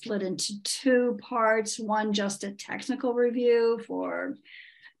can be split into two parts. One, just a technical review for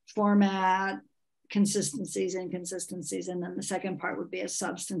format, consistencies, inconsistencies, and then the second part would be a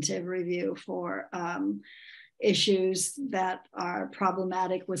substantive review for issues that are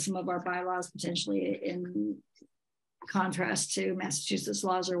problematic with some of our bylaws, potentially in contrast to Massachusetts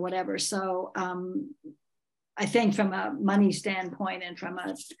laws or whatever. So I think from a money standpoint and from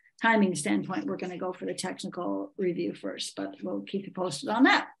a timing standpoint, we're going to go for the technical review first, but we'll keep you posted on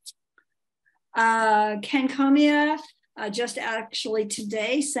that. Ken Comia just actually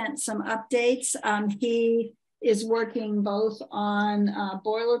today sent some updates. He is working both on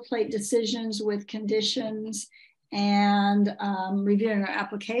boilerplate decisions with conditions and reviewing our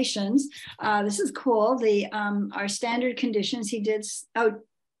applications. This is cool. Our standard conditions he did. Oh,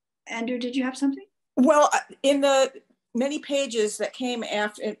 Andrew, did you have something? Well, in the many pages that came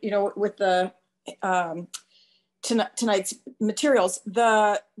after, with the tonight's materials,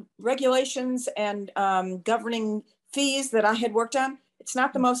 the regulations and governing fees that I had worked on, it's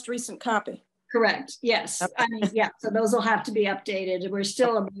not the most recent copy. Correct. Yes. I mean, yeah. So those will have to be updated. We're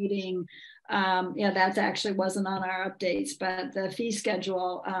still awaiting. Yeah, that actually wasn't on our updates, but the fee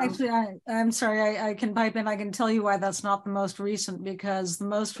schedule. Actually, I'm sorry. I can pipe in. I can tell you why that's not the most recent, because the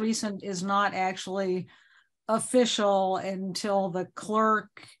most recent is not actually official until the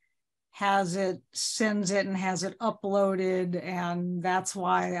clerk sends it and has it uploaded, and that's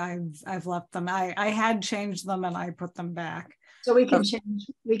why I've left them. I had changed them and I put them back. So we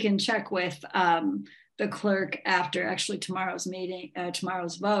can check with the clerk after actually tomorrow's meeting,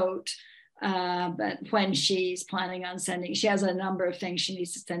 tomorrow's vote. But when she's planning on sending, she has a number of things she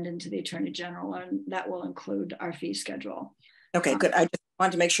needs to send into the Attorney General, and that will include our fee schedule. Okay, good. I just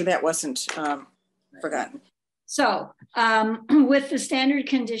wanted to make sure that wasn't forgotten. So with the standard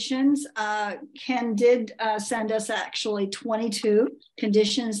conditions, Ken did send us actually 22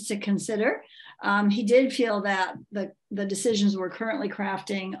 conditions to consider. He did feel that the decisions we're currently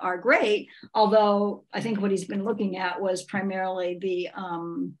crafting are great, although I think what he's been looking at was primarily the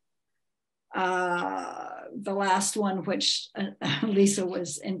last one, which Lisa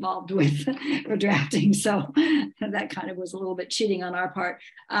was involved with for drafting. So that kind of was a little bit cheating on our part.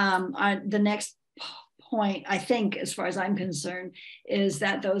 The next point, I think, as far as I'm concerned, is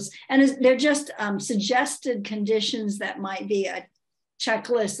that those, and they're just suggested conditions that might be a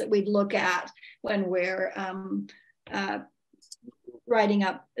checklist that we'd look at when we're writing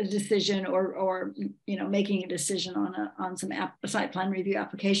up a decision or making a decision on some site plan review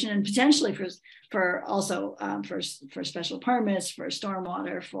application, and potentially for also for special permits, for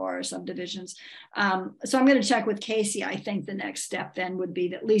stormwater, for subdivisions. So I'm going to check with Casey. I think the next step then would be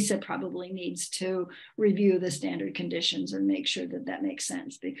that Lisa probably needs to review the standard conditions and make sure that that makes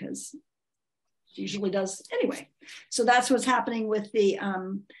sense, because she usually does anyway. So that's what's happening with the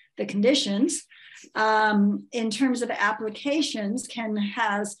conditions. In terms of applications, Ken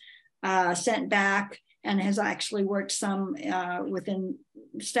has sent back and has actually worked some within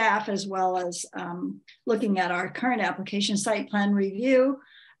staff, as well as looking at our current application site plan review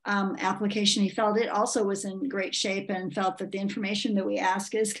application. He felt it also was in great shape and felt that the information that we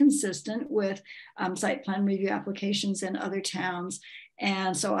ask is consistent with site plan review applications in other towns.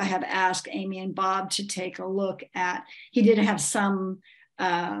 And so I have asked Amy and Bob to take a look at, he did have some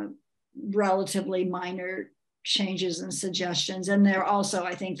relatively minor changes and suggestions. And there also,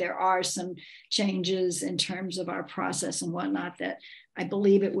 I think there are some changes in terms of our process and whatnot that I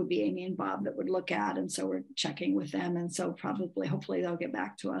believe it would be Amy and Bob that would look at. And so we're checking with them. And so probably, hopefully they'll get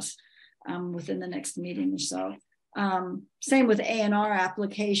back to us within the next meeting or so. Same with A&R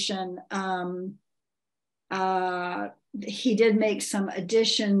application. He did make some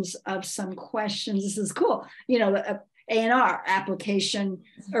additions of some questions. This is cool. You know, A&R application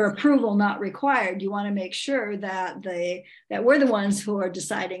or approval not required. You want to make sure that that we're the ones who are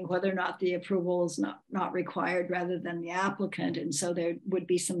deciding whether or not the approval is not required, rather than the applicant. And so there would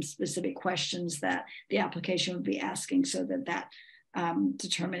be some specific questions that the application would be asking, so that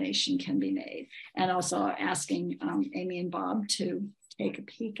determination can be made. And also asking Amy and Bob to take a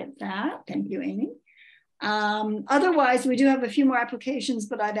peek at that. Thank you, Amy. Otherwise, we do have a few more applications,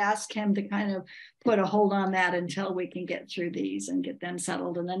 but I've asked him to kind of put a hold on that until we can get through these and get them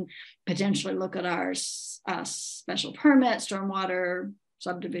settled, and then potentially look at our special permit, stormwater,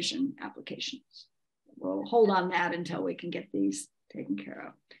 subdivision applications. We'll hold on that until we can get these taken care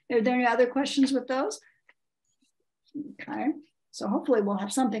of. Are there any other questions with those? Okay, so hopefully we'll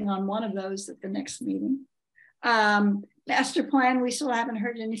have something on one of those at the next meeting. Master plan, we still haven't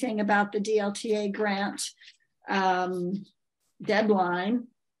heard anything about the DLTA grant deadline.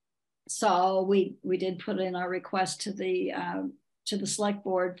 So we did put in our request to the select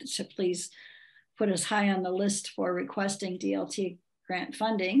board to please put us high on the list for requesting DLTA grant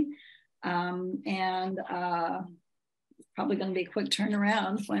funding. And probably going to be a quick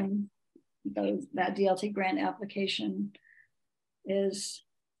turnaround when that DLTA grant application is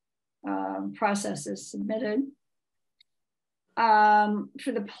process is submitted.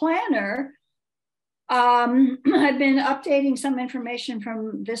 For the planner, I've been updating some information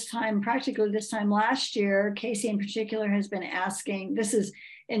from this time, practically this time last year. Casey in particular has been asking, this is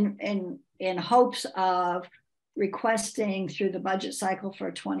in hopes of requesting through the budget cycle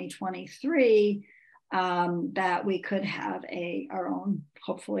for 2023 that we could have our own,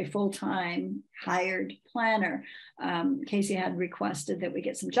 hopefully full-time hired planner. Casey had requested that we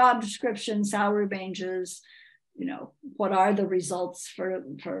get some job descriptions, salary ranges, you know, what are the results for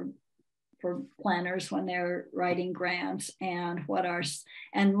planners when they're writing grants, and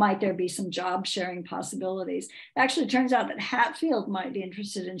and might there be some job sharing possibilities. It actually turns out that Hatfield might be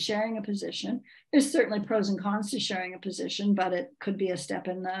interested in sharing a position. There's certainly pros and cons to sharing a position, but it could be a step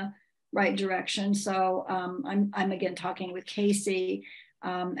in the right direction. So I'm again talking with Casey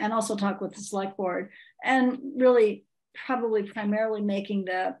and also talk with the select board, and really probably primarily making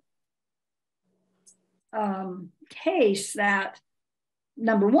the case that,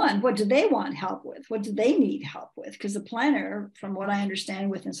 number one, what do they want help with? What do they need help with? Because the planner, from what I understand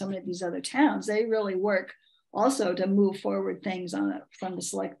within some of these other towns, they really work also to move forward things from the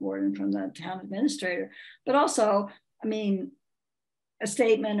select board and from the town administrator. But also, I mean, a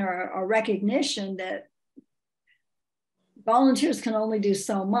statement or a recognition that volunteers can only do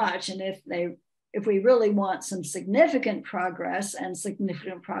so much. And if we really want some significant progress in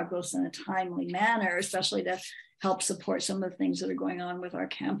a timely manner, especially to help support some of the things that are going on with our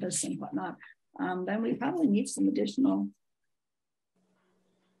campus and whatnot, then we probably need some additional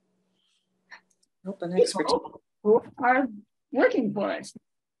expertise who are working for us.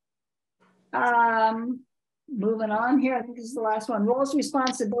 Moving on here, I think this is the last one. Roles,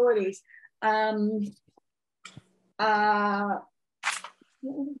 responsibilities.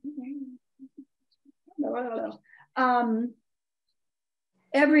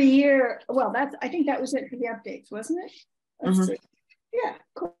 Every year, well, I think that was it for the updates, wasn't it? Let's see. Yeah,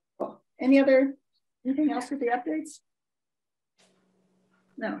 cool. Anything else with the updates?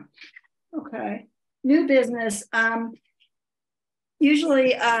 No. Okay. New business.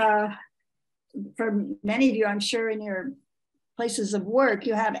 Usually, for many of you, I'm sure in your places of work,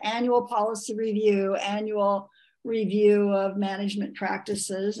 you have annual policy review, annual review of management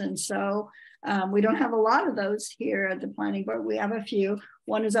practices. And so we don't have a lot of those here at the planning board. We have a few.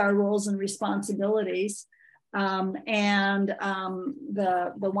 One is our roles and responsibilities. And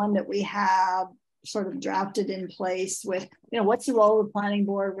the one that we have sort of drafted in place with, what's the role of the planning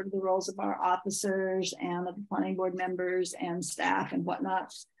board? What are the roles of our officers and of the planning board members and staff and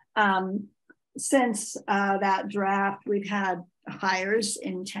whatnot? Since that draft, we've had hires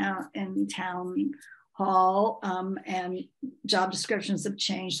in town hall, and job descriptions have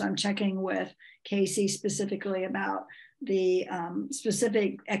changed. So I'm checking with Casey specifically about the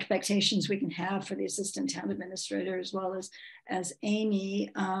specific expectations we can have for the assistant town administrator, as well as Amy.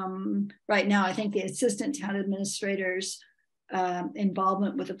 Right now, I think the assistant town administrator's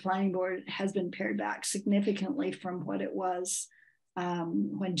involvement with the planning board has been pared back significantly from what it was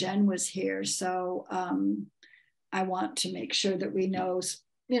when Jen was here. So I want to make sure that we know,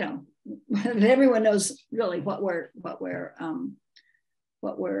 that everyone knows really what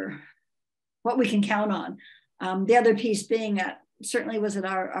we can count on. The other piece being that certainly was at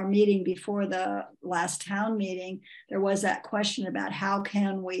our meeting before the last town meeting, there was that question about how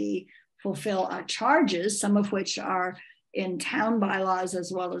can we fulfill our charges, some of which are in town bylaws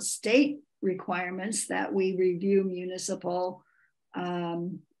as well as state requirements that we review municipal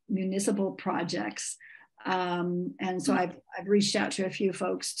projects. And so I've reached out to a few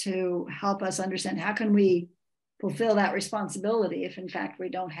folks to help us understand how can we fulfill that responsibility if in fact we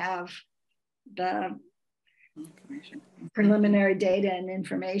don't have the preliminary data and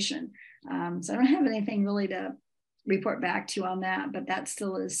information. So I don't have anything really to report back to on that, but that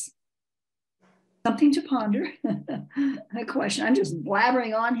still is something to ponder. A question. I'm just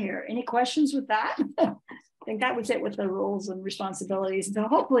blabbering on here. Any questions with that? I think that was it with the roles and responsibilities. So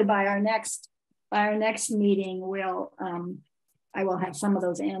hopefully by our next meeting, I will have some of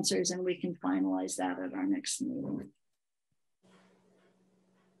those answers and we can finalize that at our next meeting.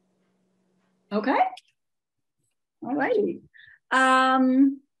 Okay. All righty.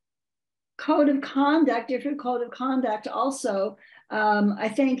 Code of conduct, different code of conduct also. I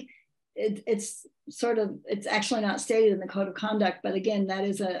think it's actually not stated in the code of conduct, but again, that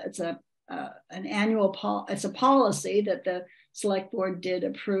is an annual it's a policy that the select board did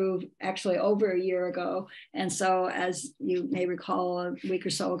approve actually over a year ago. And so as you may recall, a week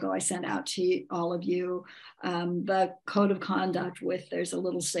or so ago, I sent out to all of you the code of conduct there's a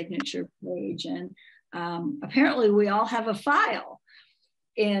little signature page. And apparently we all have a file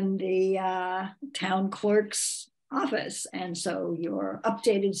in the town clerk's office. And so your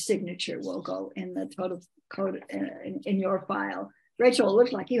updated signature will go in the code in your file. Rachel, it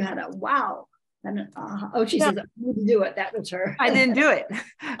looked like you had a wow. And she says, I need to do it. That was her. I didn't do it.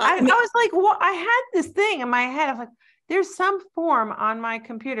 I was like, well, I had this thing in my head. I was like, there's some form on my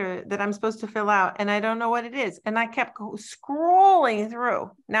computer that I'm supposed to fill out and I don't know what it is. And I kept scrolling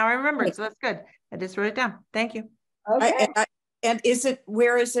through. Now I remember, so that's good. I just wrote it down. Thank you. Okay. And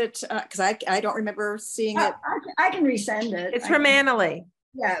where is it? Because I don't remember seeing it. I can resend it. It's from Annalee.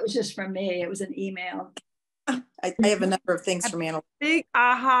 Yeah, it was just from me. It was an email. I have a number of things from Annalee. Big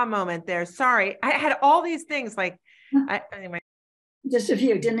aha moment there. Sorry. I had all these things anyway. Just a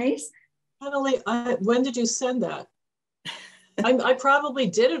few. Denise? Annalee, when did you send that? I probably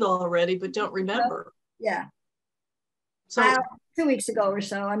did it already, but don't remember. Yeah. So 2 weeks ago or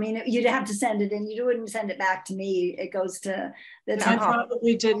so. I mean, you'd have to send it in. You wouldn't send it back to me. It goes to the I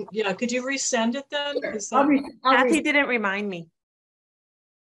probably didn't. Yeah. Could you resend it then? Sure. Kathy didn't remind me.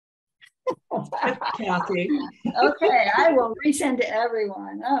 Kathy. Okay, I will resend to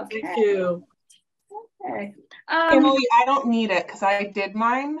everyone. Okay. Thank you. Okay. Emily, I don't need it because I did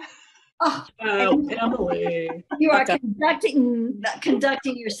mine. Oh, Emily. You are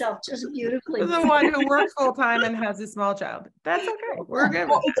conducting yourself just beautifully. The one who works full time and has a small child. That's okay. We're good.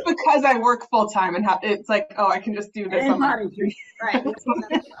 Well, it's because I work full time and it's like, oh, I can just do this on my Right.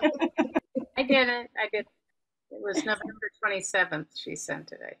 I did it. was November 27th. She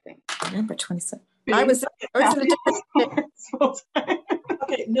sent it, I think. November 27th. I was in a different.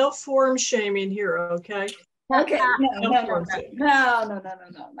 Okay, no form shaming here, okay? Okay, no. form shaming. No.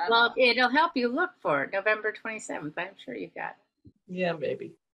 Well, it'll help you look for it. November 27th. I'm sure you got it. Yeah,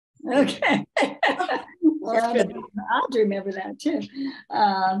 maybe. Okay. Well, I'll remember that too.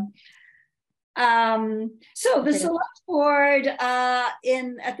 So the select board at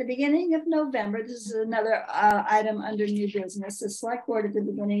the beginning of November, this is another item under new business. The select board at the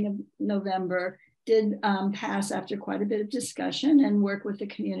beginning of November did pass, after quite a bit of discussion and work with the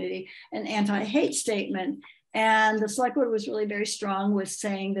community, an anti-hate statement. And the select board was really very strong with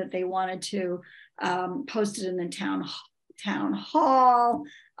saying that they wanted to post it in the town hall,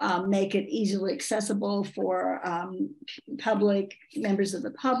 make it easily accessible for public members of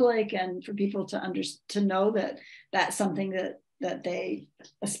the public, and for people to know that that's something that they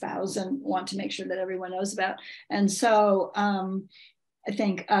espouse and want to make sure that everyone knows about. And so I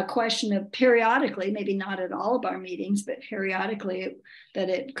think a question of periodically, maybe not at all of our meetings, but periodically, that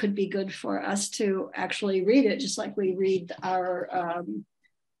it could be good for us to actually read it, just like we read our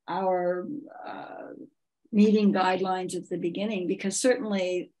meeting guidelines at the beginning, because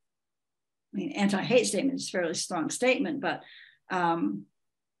certainly, I mean, anti-hate statement is a fairly strong statement, but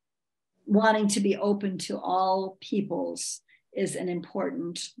wanting to be open to all peoples is an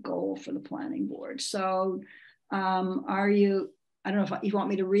important goal for the planning board. So I don't know if you want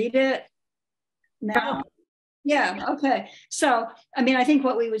me to read it now. Yeah, okay. So, I mean, I think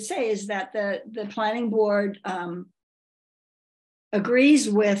what we would say is that the planning board agrees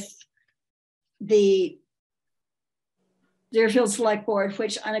with the Deerfield Select Board,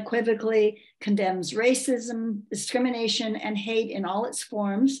 which unequivocally condemns racism, discrimination, and hate in all its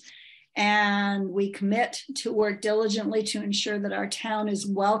forms. And we commit to work diligently to ensure that our town is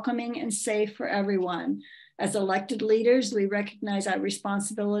welcoming and safe for everyone. As elected leaders, we recognize our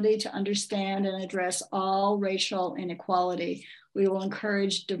responsibility to understand and address all racial inequality. We will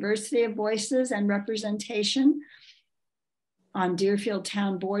encourage diversity of voices and representation on Deerfield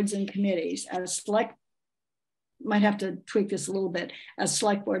town boards and committees. Might have to tweak this a little bit. As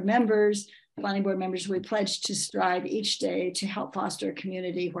select board members, planning board members, we pledge to strive each day to help foster a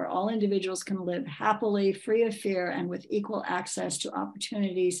community where all individuals can live happily, free of fear, and with equal access to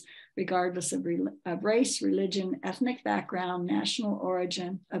opportunities, regardless of race, religion, ethnic background, national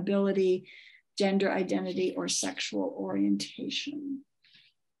origin, ability, gender identity, or sexual orientation.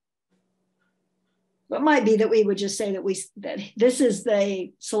 So it might be that we would just say that this is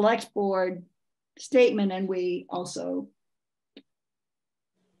the select board statement, and we also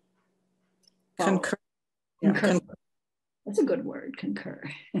Concur. Concur. That's a good word, concur.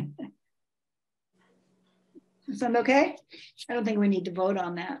 Sound okay? I don't think we need to vote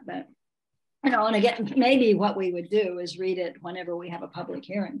on that, but and again, maybe what we would do is read it whenever we have a public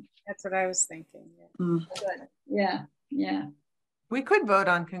hearing. That's what I was thinking. Yeah. Good. Yeah. We could vote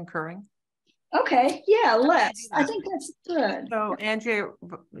on concurring. Okay, yeah, let's. I think that's good. So Andrea,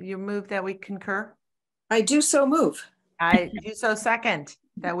 you move that we concur? I do so move. I do so second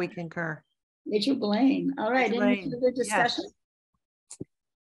that we concur. Rachel Blaine. All right, any further discussion?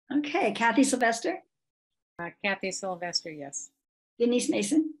 Yes. Okay, Kathy Sylvester. Kathy Sylvester, yes. Denise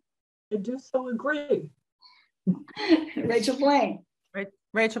Mason. I do so agree. Rachel Blaine.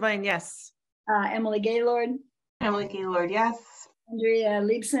 Rachel Blaine, yes. Emily Gaylord. Emily Gaylord, yes. Andrea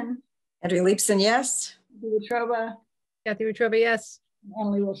Leibson. Andrea Leibson, yes. Kathy Wetruba. Kathy Wetruba, yes.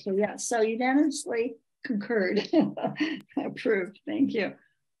 Emily Wilson, yes. So unanimously concurred. Approved. Thank you.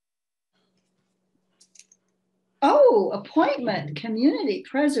 Oh, appointment, Community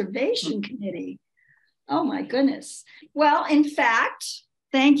Preservation Committee. Oh my goodness. Well, in fact,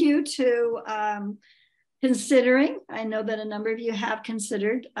 thank you to considering. I know that a number of you have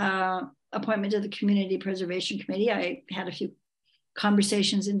considered appointment to the Community Preservation Committee. I had a few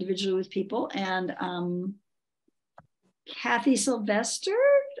conversations individually with people, and Kathy Sylvester,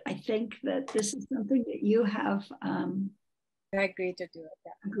 I think that this is something that you have I agreed to do it.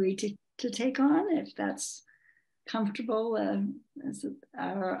 Yeah. Agreed to take on, if that's comfortable, or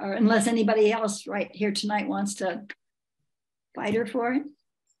unless anybody else right here tonight wants to fight her for it.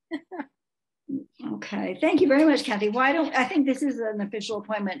 Okay, thank you very much, Kathy. I think this is an official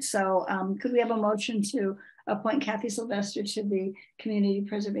appointment, so could we have a motion to appoint Kathy Sylvester to the Community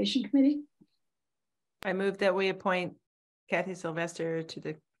Preservation Committee? I move that we appoint Kathy Sylvester to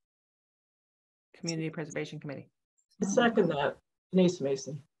the Community Preservation Committee. I second that. Denise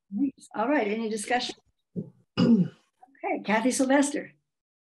Mason. All right, any discussion? Okay, Kathy Sylvester.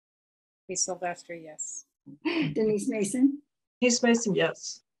 Kathy Sylvester, yes. Denise Mason. Denise Mason,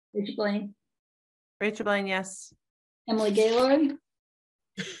 yes. Rachel Blaine. Rachel Blaine, yes. Emily Gaylord,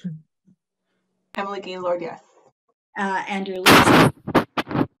 Emily Gaylord, yes. Andrew Leeson,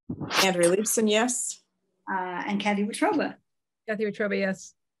 Andrea Leibson, yes. and Kathy Wetruba. Kathy Wetruba,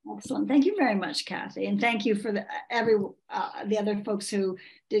 yes. Excellent. Thank you very much, Kathy. And thank you for the other folks who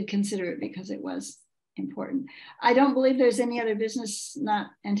did consider it, because it was important. I don't believe there's any other business not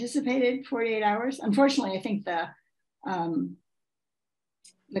anticipated 48 hours. Unfortunately, I think the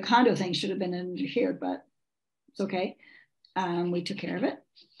condo thing should have been in here, but it's okay. We took care of it.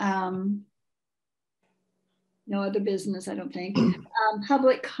 No other business, I don't think.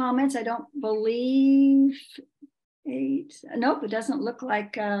 Public comments, I don't believe. Nope, it doesn't look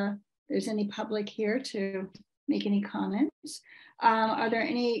like there's any public here to make any comments. Are there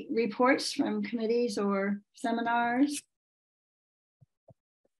any reports from committees or seminars?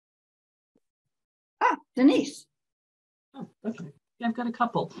 Denise. Oh, okay. Yeah, I've got a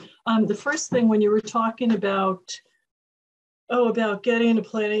couple. The first thing, when you were talking about getting a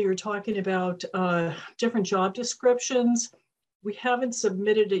planning, you were talking about different job descriptions. We haven't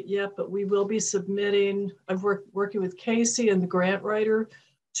submitted it yet, but we will be submitting. I've working with Casey and the grant writer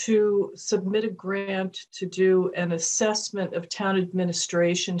to submit a grant to do an assessment of town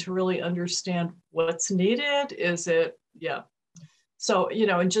administration to really understand what's needed. Is it, yeah. So,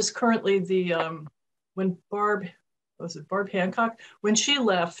 and just currently when Barb Hancock, when she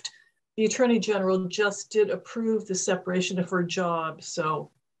left, the Attorney General just did approve the separation of her job.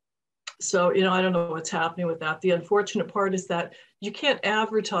 So, I don't know what's happening with that. The unfortunate part is that you can't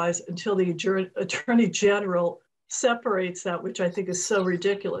advertise until the Attorney General separates that, which I think is so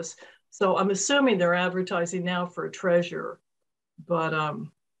ridiculous. So I'm assuming they're advertising now for a treasurer, but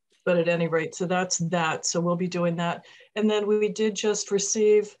at any rate, so that's that. So we'll be doing that. And then we did just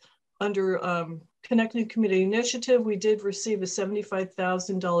receive under Connected Community Initiative, we did receive a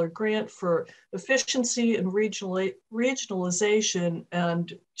 $75,000 grant for efficiency and regionalization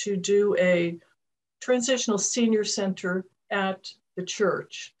and to do a transitional senior center at the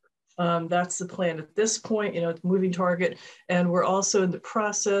church. That's the plan at this point, moving target. And we're also in the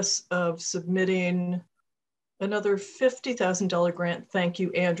process of submitting another $50,000 grant. Thank you,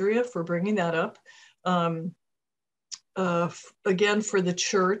 Andrea, for bringing that up. Again, for the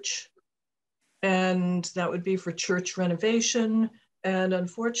church. And that would be for church renovation. And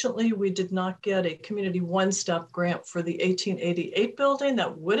unfortunately, we did not get a community one-stop grant for the 1888 building.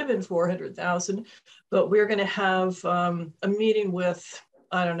 That would have been $400,000, but we're going to have a meeting with,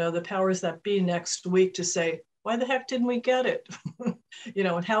 I don't know, the powers that be next week to say, why the heck didn't we get it?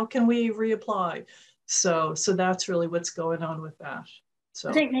 And how can we reapply? So that's really what's going on with that.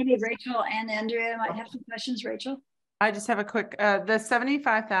 So I think maybe Rachel and Andrea might have some questions. Rachel? I just have a quick, the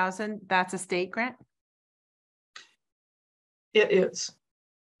 75,000, that's a state grant? It is.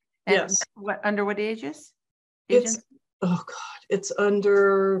 And yes. Under what ages? It's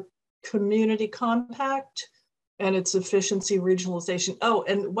under Community Compact and it's efficiency regionalization. Oh,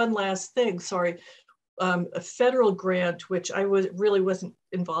 and one last thing, sorry. A federal grant, which I wasn't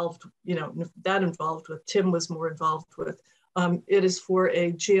involved, that involved with, Tim was more involved with. It is for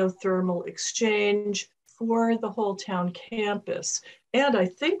a geothermal exchange for the whole town campus. And I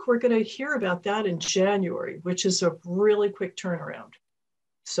think we're going to hear about that in January, which is a really quick turnaround.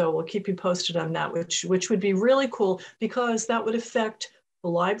 So we'll keep you posted on that, which would be really cool because that would affect the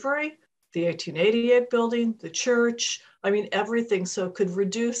library, the 1888 building, the church, I mean, everything. So it could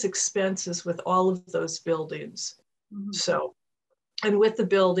reduce expenses with all of those buildings. Mm-hmm. So, and with the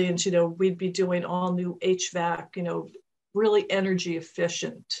buildings, we'd be doing all new HVAC, really energy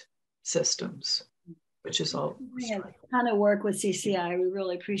efficient systems. Which is all. We have a ton of work with CCI. We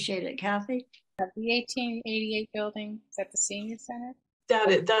really appreciate it. Kathy? The 1888 building, is that the senior center?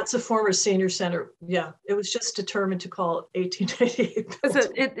 That's a former senior center. Yeah, it was just determined to call it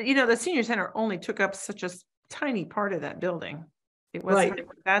 1888. The senior center only took up such a tiny part of that building. It was right.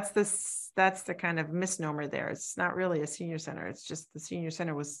 That's the kind of misnomer there. It's not really a senior center. It's just the senior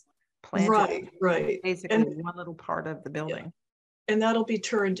center was planted. Right. Basically, one little part of the building. Yeah. And that'll be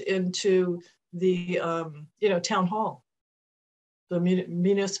turned into the town hall, the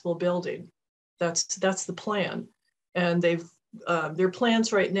municipal building. That's the plan, and they've their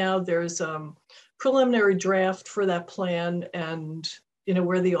plans right now. There's preliminary draft for that plan, and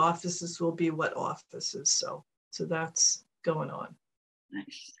where the offices will be, what offices. So that's going on.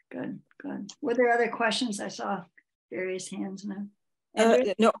 Nice, good. Were there other questions? I saw various hands now.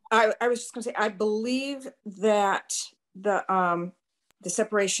 No, I was just going to say I believe that the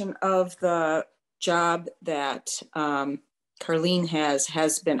separation of the job that Carlene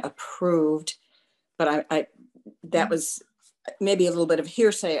has been approved, but that was maybe a little bit of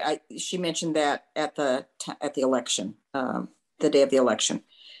hearsay. She mentioned that at the election, the day of the election.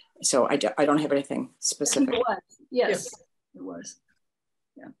 So I don't have anything specific. It was. Yes, it was.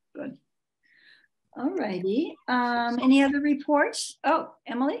 Yeah, good. All righty. Any other reports? Oh,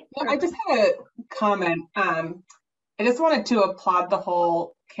 Emily? I just had a comment. I just wanted to applaud the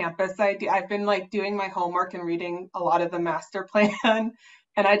whole campus idea. I've been like doing my homework and reading a lot of the master plan,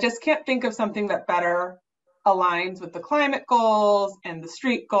 and I just can't think of something that better aligns with the climate goals and the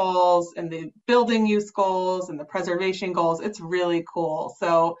street goals and the building use goals and the preservation goals. It's really cool.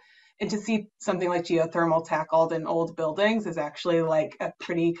 So, and to see something like geothermal tackled in old buildings is actually like a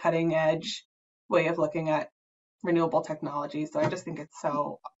pretty cutting edge way of looking at renewable technology. So I just think it's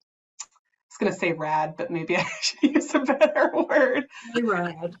so, I was going to say rad, but maybe I should use a better word.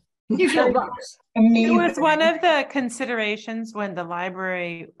 Rad. You feel box. It was one of the considerations when the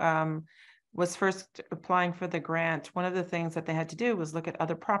library was first applying for the grant. One of the things that they had to do was look at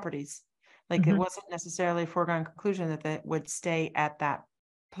other properties. Like it wasn't necessarily a foregone conclusion that they would stay at that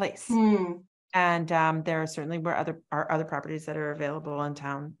place. And there certainly were other properties that are available in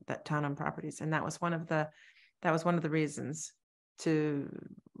town, that town-owned properties, and that was one of the reasons to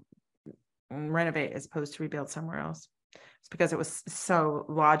renovate as opposed to rebuild somewhere else. It's because it was so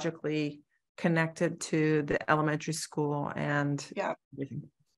logically connected to the elementary school and everything.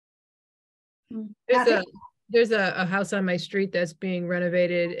 There's a house on my street that's being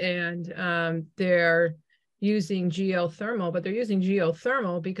renovated, and they're using geothermal, but they're using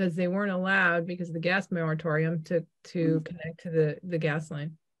geothermal because they weren't allowed because of the gas moratorium to connect to the gas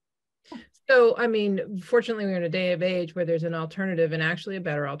line. So, I mean, fortunately, we're in a day of age where there's an alternative, and actually a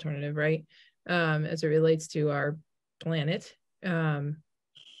better alternative, right? As it relates to our planet.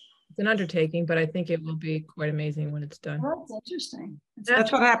 It's an undertaking, but I think it will be quite amazing when it's done. Well, that's interesting.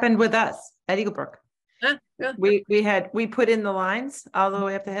 That's what happened with us at Eagle Brook. Yeah. We put in the lines all the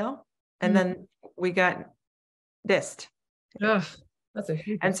way up the hill, and then we got dissed. Oh, that's a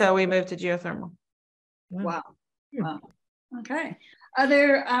huge. And so we moved to geothermal. Wow. Wow. Okay.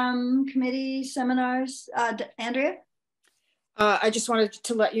 Other committee seminars, Andrea? I just wanted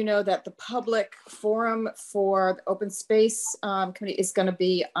to let you know that the public forum for the open space committee is going to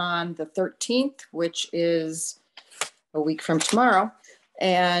be on the 13th, which is a week from tomorrow.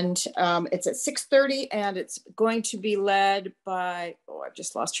 And it's at 6:30, and it's going to be led by, I've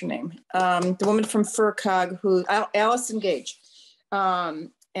just lost her name, the woman from FERCog, Allison Gage.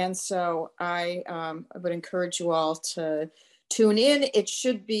 And so I would encourage you all to tune in. It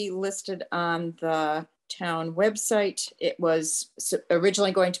should be listed on the town website. It was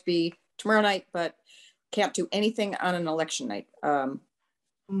originally going to be tomorrow night, but can't do anything on an election night, on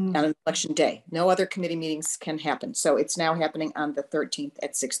an election day. No other committee meetings can happen. So it's now happening on the 13th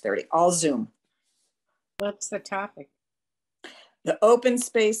at 6:30, all Zoom. What's the topic? The open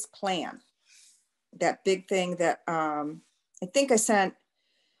space plan, that big thing that I think I sent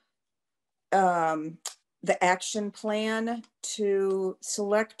the action plan to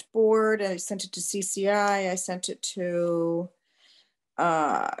select board. I sent it to CCI. I sent it to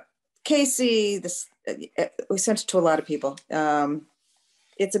Casey. We sent it to a lot of people.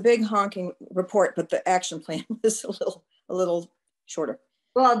 It's a big honking report, but the action plan is a little shorter.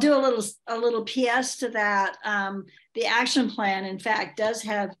 Well, I'll do a little PS to that. The action plan, in fact, does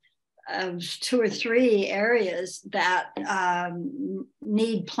have 2 or 3 areas that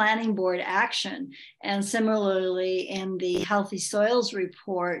need planning board action. And similarly, in the Healthy Soils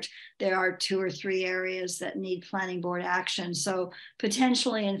report, there are 2 or 3 areas that need planning board action. So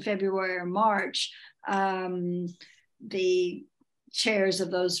potentially in February or March, the chairs of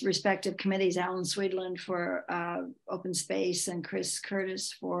those respective committees, Alan Sweetland for open space and Chris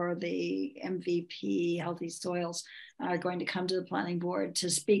Curtis for the MVP Healthy Soils, are going to come to the planning board to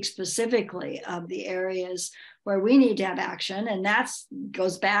speak specifically of the areas where we need to have action. And that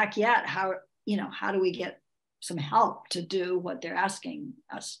goes back yet, how do we get some help to do what they're asking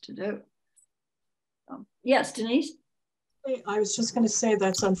us to do? Yes, Denise? I was just going to say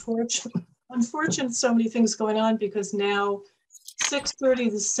that's unfortunate. Unfortunate, so many things going on, because now 6:30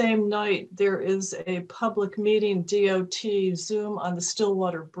 the same night, there is a public meeting, DOT Zoom on the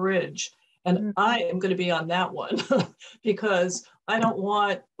Stillwater Bridge. And I am going to be on that one because I don't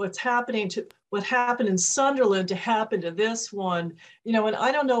want what happened in Sunderland to happen to this one, and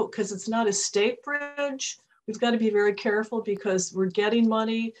I don't know, because it's not a state bridge. We've got to be very careful because we're getting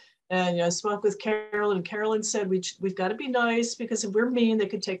money. And I spoke with Carolyn, and Carolyn said we've got to be nice, because if we're mean, they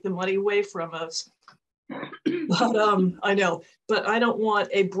could take the money away from us. But I know, but I don't want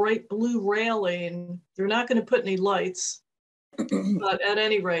a bright blue railing. They're not going to put any lights, but at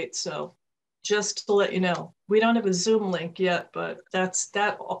any rate, so just to let you know. We don't have a Zoom link yet, but that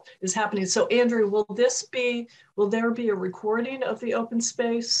is happening. So Andrew, will there be a recording of the open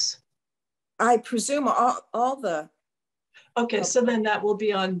space? I presume all the. Okay, so then that will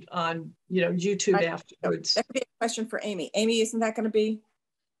be on YouTube afterwards. That could be a question for Amy. Amy, isn't that going to be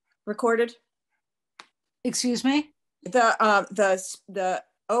recorded? Excuse me? The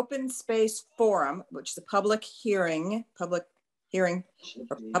open space forum, which is a public hearing or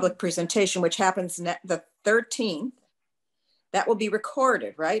public presentation, which happens the 13th, that will be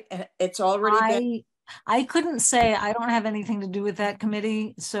recorded, right? And it's already been. I couldn't say. I don't have anything to do with that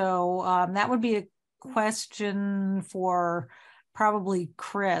committee. So that would be a question for probably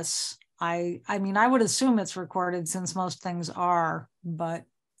Chris. I mean, I would assume it's recorded since most things are, but.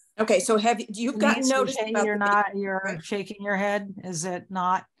 Okay, so you've gotten notice about you're shaking your head? Is it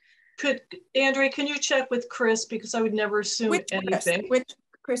not? Andrea, can you check with Chris, because I would never assume anything. Which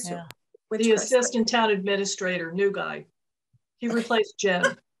Chris? Yeah. The assistant town administrator, new guy. He replaced Jen.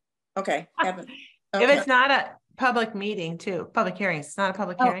 Okay, If it's not a public meeting too, public hearings, it's not a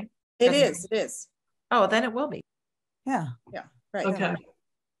public hearing? It is. Oh, then it will be. Yeah. Yeah, right. Okay,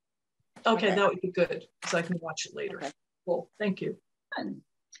 that would be good, because I can watch it later. Okay. Cool, thank you.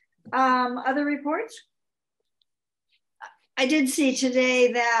 Other reports? I did see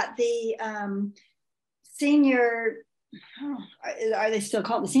today that the senior, are they still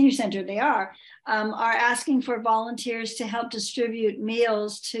called the senior center? They are asking for volunteers to help distribute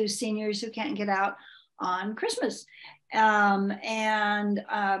meals to seniors who can't get out on Christmas. I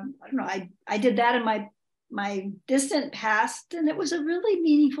don't know, I did that in my distant past, and it was a really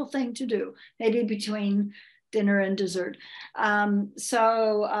meaningful thing to do, maybe between dinner and dessert.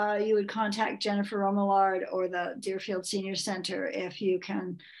 So you would contact Jennifer Romillard or the Deerfield Senior Center if you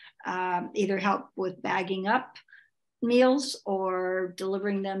can either help with bagging up meals or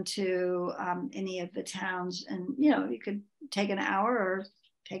delivering them to any of the towns. And, you could take an hour or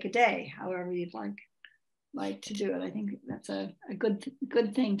take a day, however you'd like to do it. I think that's a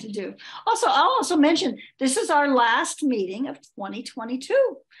good thing to do. Also, I'll also mention, this is our last meeting of 2022.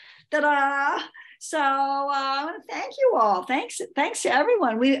 Ta-da! So I want to thank you all. Thanks to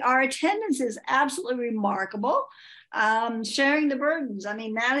everyone. Our attendance is absolutely remarkable. Sharing the burdens. I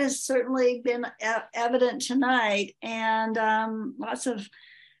mean, that has certainly been evident tonight, and lots of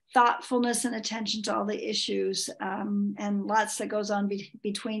thoughtfulness and attention to all the issues, and lots that goes on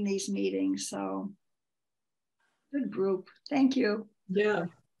between these meetings. So good group. Thank you. Yeah.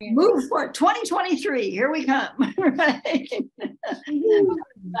 Move for 2023. Here we come. Right.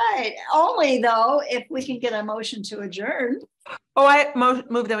 Right. Only though, if we can get a motion to adjourn. Oh, I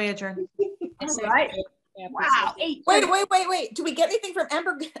move that we adjourn. All right. Wow. Wait. Do we get anything from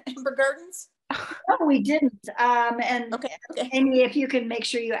Amber Gardens? No, we didn't. And okay. Amy, if you can make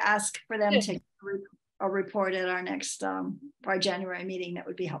sure you ask for them to a report at our next our January meeting, that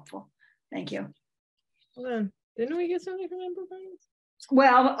would be helpful. Thank you. Hold on. Didn't we get something from Amber Gardens?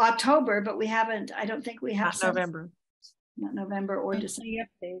 Well, October, but we haven't. I don't think we have. Not November. Not November or December.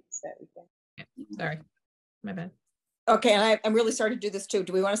 Sorry, my bad. Okay, and I'm really sorry to do this too.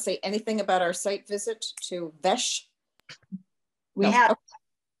 Do we want to say anything about our site visit to Vesh? We had it.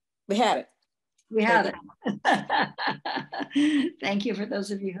 We had it. Thank you for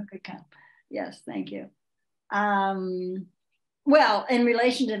those of you who could come. Yes, thank you. Well, in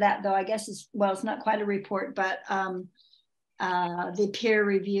relation to that, though, I guess it's not quite a report, but the peer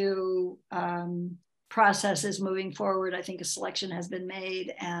review process is moving forward. I think a selection has been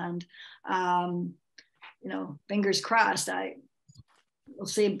made, and fingers crossed. We'll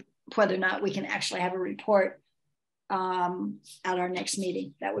see whether or not we can actually have a report at our next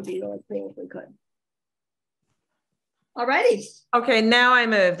meeting. That would be really cool if we could. All righty. Okay, now I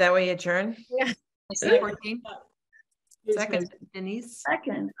move that we adjourn. Yeah. 14. Second, Denise.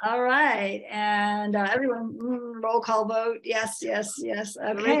 Second. All right. And everyone, roll call vote. Yes.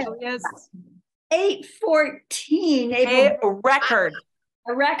 Okay. Yes. 8:14. A record.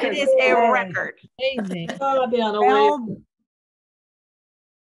 A record. It is a record. Amazing. Oh,